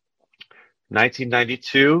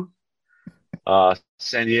 1992,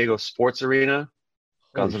 San Diego Sports Arena,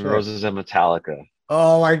 Guns N' Roses and Metallica.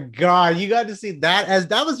 Oh my God. You got to see that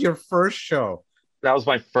that was your first show. That was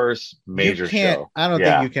my first major show. I don't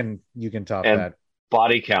think you can top that.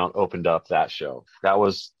 Body Count opened up that show. That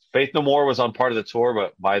was Faith No More was on part of the tour,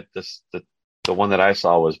 but the one that I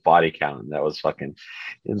saw was Body Count, and that was fucking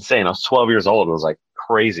insane. I was 12 years old. It was like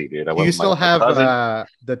crazy, dude. I Do went you with still my have cousin.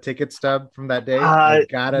 the ticket stub from that day? I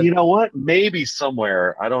got it. You know what? Maybe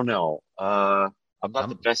somewhere. I don't know. I'm not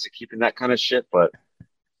the best at keeping that kind of shit, but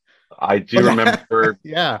I do remember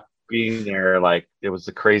Yeah. being there. Like it was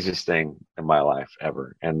the craziest thing in my life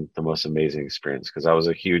ever, and the most amazing experience because I was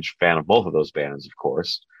a huge fan of both of those bands, of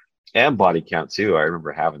course, and Body Count too. I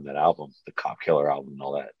remember having that album, the Cop Killer album, and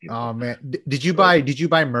all that. You know? Oh man, did you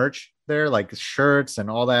buy merch there, like shirts and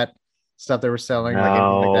all that stuff they were selling, like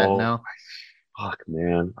anything like that? No, No. fuck,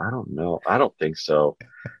 man. I don't know. I don't think so.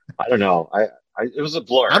 I don't know. It was a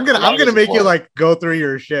blur. I'm gonna make you like go through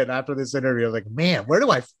your shit after this interview. Like, man, let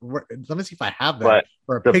me see if I have that But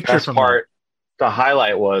or a the picture best from part, the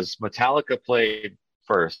highlight was Metallica played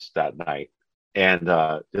first that night, and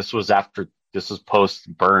this was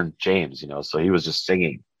post Burn James, so he was just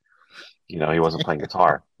singing, he wasn't playing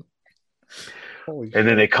guitar. And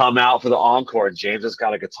then they come out for the encore, and James has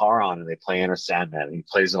got a guitar on, and they play Enter Sandman, and he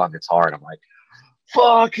plays it on guitar, and I'm like,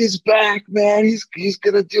 fuck, he's back, man. He's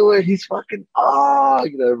gonna do it. He's fucking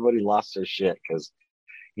everybody lost their shit because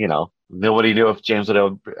nobody knew if James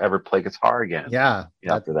would ever play guitar again. Yeah,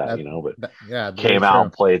 after that, but yeah, came out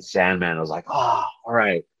and played Sandman. I was like, oh, all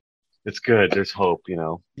right, it's good. There's hope.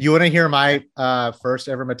 You want to hear my first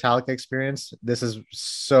ever Metallica experience? This is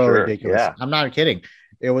so ridiculous. Yeah. I'm not kidding.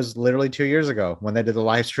 It was literally 2 years ago when they did the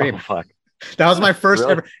live stream. Oh, fuck. That was my first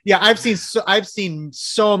ever. Yeah, I've seen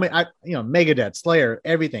so many. Megadeth, Slayer,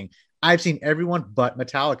 everything. I've seen everyone but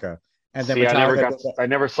Metallica. And then I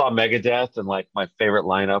never saw Megadeth, and like my favorite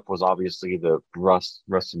lineup was obviously the Rust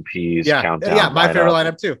in Peace countdown. Yeah, my favorite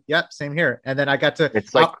lineup too. Yep, same here. And then I got to.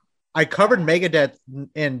 It's like I covered Megadeth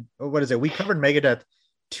in what is it? We covered Megadeth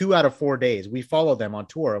 2 out of 4 days. We followed them on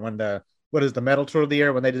tour when the Metal Tour of the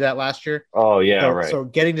Year when they did that last year. Oh yeah, right. So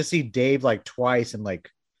getting to see Dave like twice in like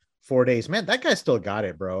 4 days, man, that guy still got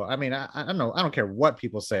it, bro. I mean, I don't know. I don't care what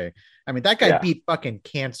people say. I mean, that guy beat fucking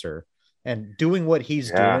cancer and doing what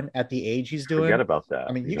he's doing at the age he's doing. Forget about that.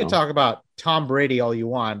 I mean, you can talk about Tom Brady all you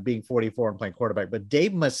want being 44 and playing quarterback, but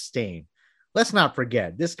Dave Mustaine, let's not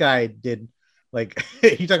forget, this guy did like,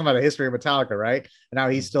 you're talking about a history of Metallica, right? And now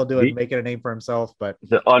he's still making a name for himself, but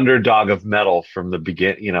the underdog of metal from the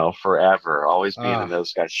beginning, forever, always being in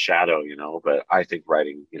those guys' shadow, but I think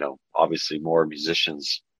writing, obviously more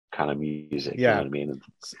musicians kind of music. Yeah. You know what I mean?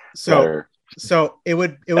 So it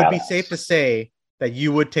would be safe to say that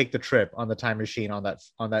you would take the trip on the time machine on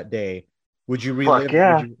that day. Would you relive?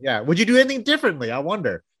 Fuck, Would you do anything differently? I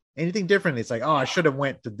wonder. Anything differently? It's like, oh, I should have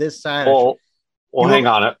went to this side. Well, hang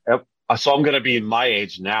on. So I'm going to be my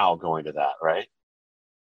age now going to that, right?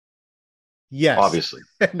 Yes. Obviously.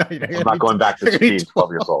 No, I'm not going back to being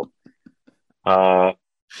 12 years old. Well,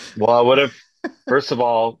 I would have, first of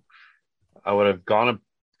all, I would have gone to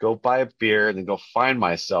go buy a beer and then go find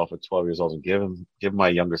myself at 12 years old and give my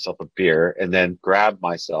younger self a beer and then grab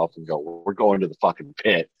myself and go, we're going to the fucking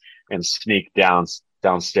pit and sneak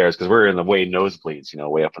downstairs because we're in the way nosebleeds,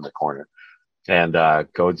 way up in the corner, and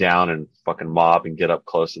go down and fucking mob and get up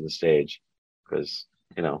close to the stage because,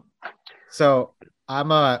 So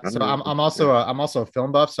I'm also a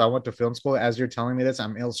film buff. So I went to film school. As you're telling me this,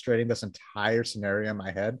 I'm illustrating this entire scenario in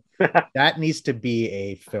my head. That needs to be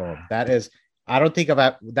a film. That is, I don't think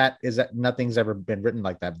about that. Is that nothing's ever been written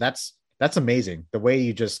like that. That's that's amazing. The way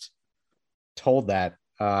you just told that.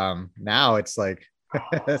 Now it's like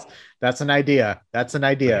that's an idea. That's an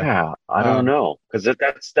idea. Yeah, I don't know, because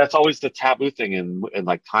that's always the taboo thing in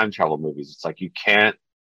like time travel movies. It's like you can't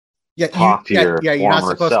talk to your you're not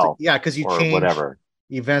supposed self, to, because you change whatever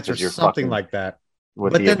events or something like that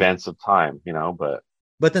with the events of time,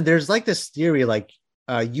 But then there's like this theory, like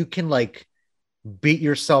you can like beat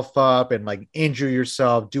yourself up and like injure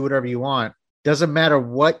yourself, do whatever you want. Doesn't matter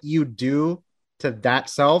what you do to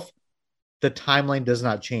that self, the timeline does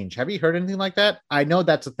not change. Have you heard anything like that? I know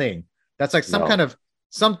that's a thing. That's like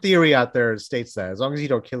some theory out there states that as long as you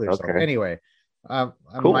don't kill yourself. Okay. Anyway,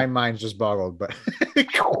 cool. My mind's just boggled, but that's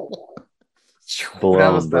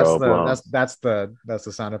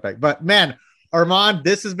the sound effect. But man, Armand,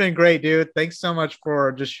 this has been great, dude. Thanks so much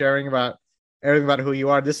for just sharing about everything about who you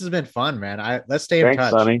are. This has been fun, man. Let's stay in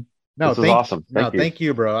touch. Sonny. This is awesome. Thank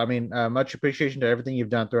you, bro. I mean, much appreciation to everything you've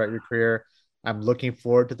done throughout your career. I'm looking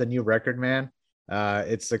forward to the new record, man.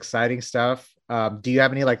 It's exciting stuff. Do you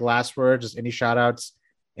have any like last words, just any shout outs,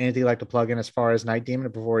 anything you'd like to plug in as far as Night Demon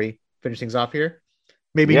before we finish things off here?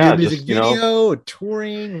 Maybe new music video,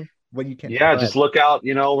 touring, what you can. Yeah, just look out.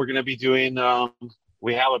 We're going to be doing, we're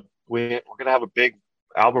going to have a big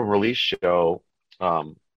album release show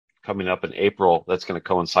coming up in April. That's going to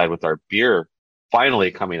coincide with our beer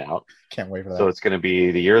finally coming out. Can't wait for that. So it's going to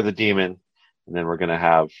be the Year of the Demon, and then we're going to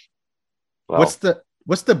have. Well,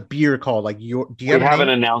 what's the beer called? Like we haven't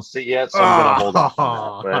announced it yet, so I'm going to hold off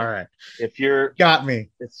on that. But all right. If you're got me,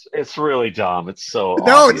 it's really dumb. It's so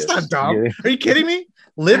no, obvious. It's not dumb. Are you kidding me?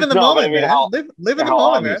 Live in the moment, man. Live in the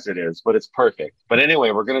moment, man. It is, but it's perfect. But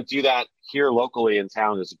anyway, we're going to do that here locally in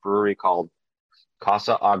town. There's a brewery called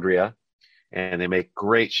Casa Agria, and they make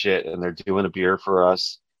great shit. And they're doing a beer for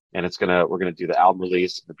us, and we're gonna do the album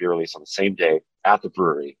release and the beer release on the same day at the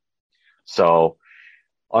brewery. So,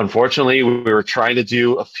 unfortunately, we were trying to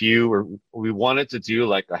do a few. We wanted to do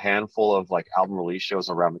like a handful of like album release shows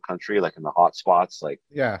around the country, like in the hot spots, like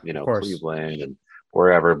Cleveland and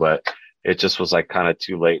wherever, but it just was like kind of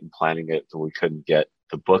too late in planning it, so we couldn't get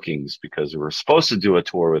the bookings because we were supposed to do a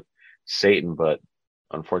tour with Satan, but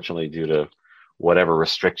unfortunately, due to whatever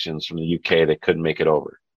restrictions from the UK, they couldn't make it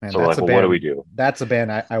over. Man, so like, what do we do? That's a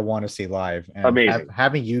band I want to see live. And amazing.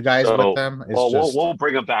 Having you guys with them is we'll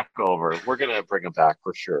bring them back over. We're going to bring them back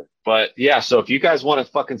for sure. But yeah, so if you guys want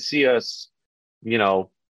to fucking see us, in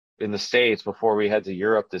the States before we head to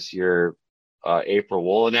Europe this year, April,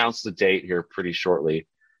 we'll announce the date here pretty shortly.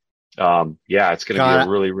 It's going to be a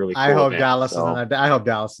really, really cool I hope event, Dallas is in there. I hope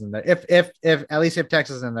Dallas is in there. If at least if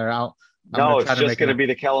Texas is in there, it's just going to be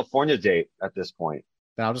the California date at this point.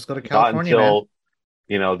 Then I'll just go to California. Not until,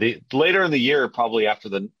 the later in the year, probably after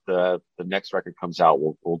the next record comes out,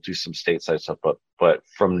 we'll do some stateside stuff. But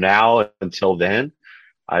from now until then,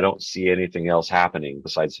 I don't see anything else happening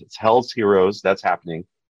besides it's Hell's Heroes. That's happening.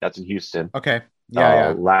 That's in Houston. Okay.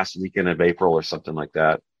 Last weekend of April or something like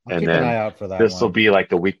that. I'll keep an eye out for that. This will be like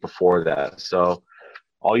the week before that. So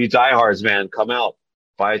all you diehards, man, come out,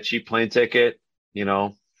 buy a cheap plane ticket,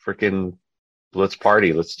 freaking let's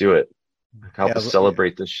party. Let's do it. Help us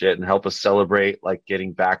celebrate this shit and help us celebrate like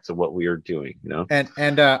getting back to what we are doing,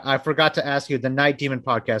 And I forgot to ask you, the Night Demon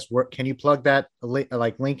podcast, can you plug that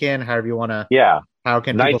like link in however you want to? Yeah. How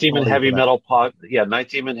can Night Demon Heavy Metal Night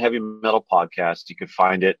Demon Heavy Metal podcast. You can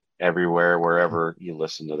find it everywhere, wherever you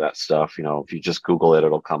listen to that stuff. If you just Google it,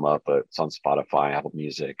 it'll come up, but it's on Spotify, Apple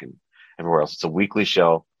Music, and everywhere else. It's a weekly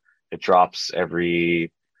show. It comes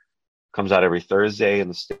out every Thursday in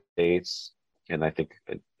the States, and I think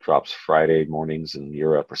it drops Friday mornings in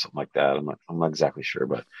Europe or something like that. I'm not exactly sure,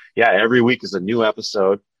 but yeah, every week is a new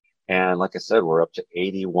episode. And like I said, we're up to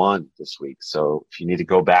 81 this week. So if you need to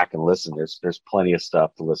go back and listen, there's plenty of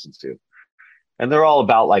stuff to listen to. And they're all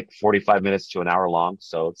about like 45 minutes to an hour long.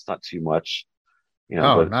 So it's not too much,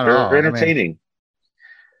 but they're entertaining.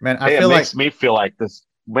 It makes me feel like this,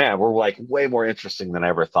 man, we're like way more interesting than I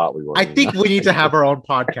ever thought we were. I think we need to have our own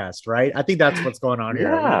podcast, right? I think that's what's going on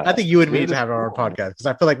here. I think you and me need to have our own podcast because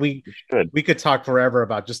I feel like we could talk forever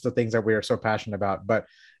about just the things that we are so passionate about. But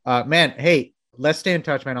man, hey, let's stay in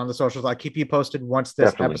touch, man, on the socials. I'll keep you posted once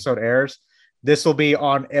this episode airs. This will be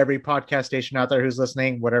on every podcast station out there who's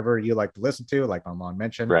listening, whatever you like to listen to, like Armand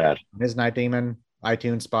mentioned. Ms. Night Demon,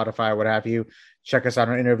 iTunes, Spotify, what have you. Check us out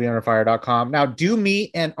on interviewunderfire.com. Now, do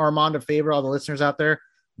me and Armand a favor, all the listeners out there,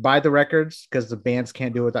 buy the records because the bands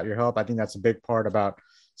can't do it without your help. I think that's a big part about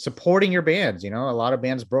supporting your bands. A lot of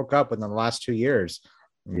bands broke up within the last 2 years.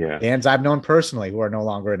 Yeah. Bands I've known personally who are no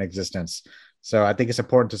longer in existence. So I think it's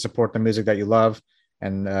important to support the music that you love.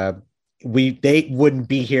 And they wouldn't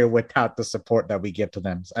be here without the support that we give to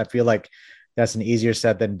them. So I feel like that's an easier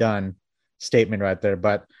said than done statement right there.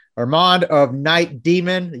 But Armand of Night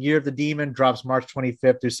Demon, Year of the Demon, drops March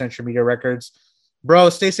 25th through Century Media Records.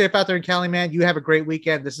 Bro, stay safe out there in Cali, man. You have a great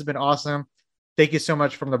weekend. This has been awesome. Thank you so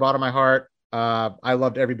much from the bottom of my heart. I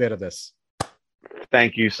loved every bit of this.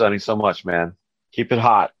 Thank you, Sonny, so much, man. Keep it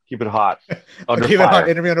hot. Keep it hot. Keep it hot.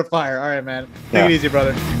 Interview Under Fire. All right, man. Take it easy,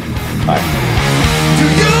 brother. Bye. Do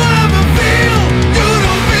you ever feel you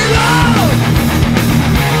don't belong?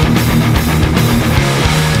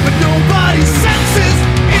 But nobody senses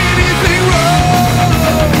anything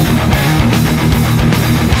wrong.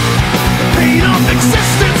 The pain of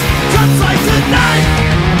existence cuts like a knife.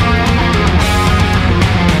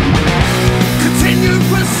 Continued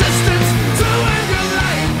persistence to end your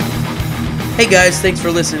life. Hey guys, thanks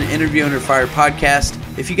for listening to Interview Under Fire podcast.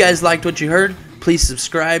 If you guys liked what you heard, please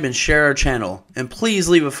subscribe and share our channel. And please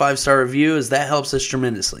leave a 5-star review as that helps us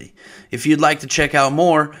tremendously. If you'd like to check out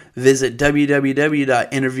more, visit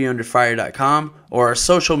www.interviewunderfire.com or our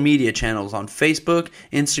social media channels on Facebook,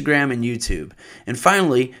 Instagram, and YouTube. And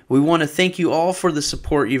finally, we want to thank you all for the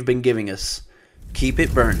support you've been giving us. Keep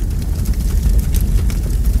it burning.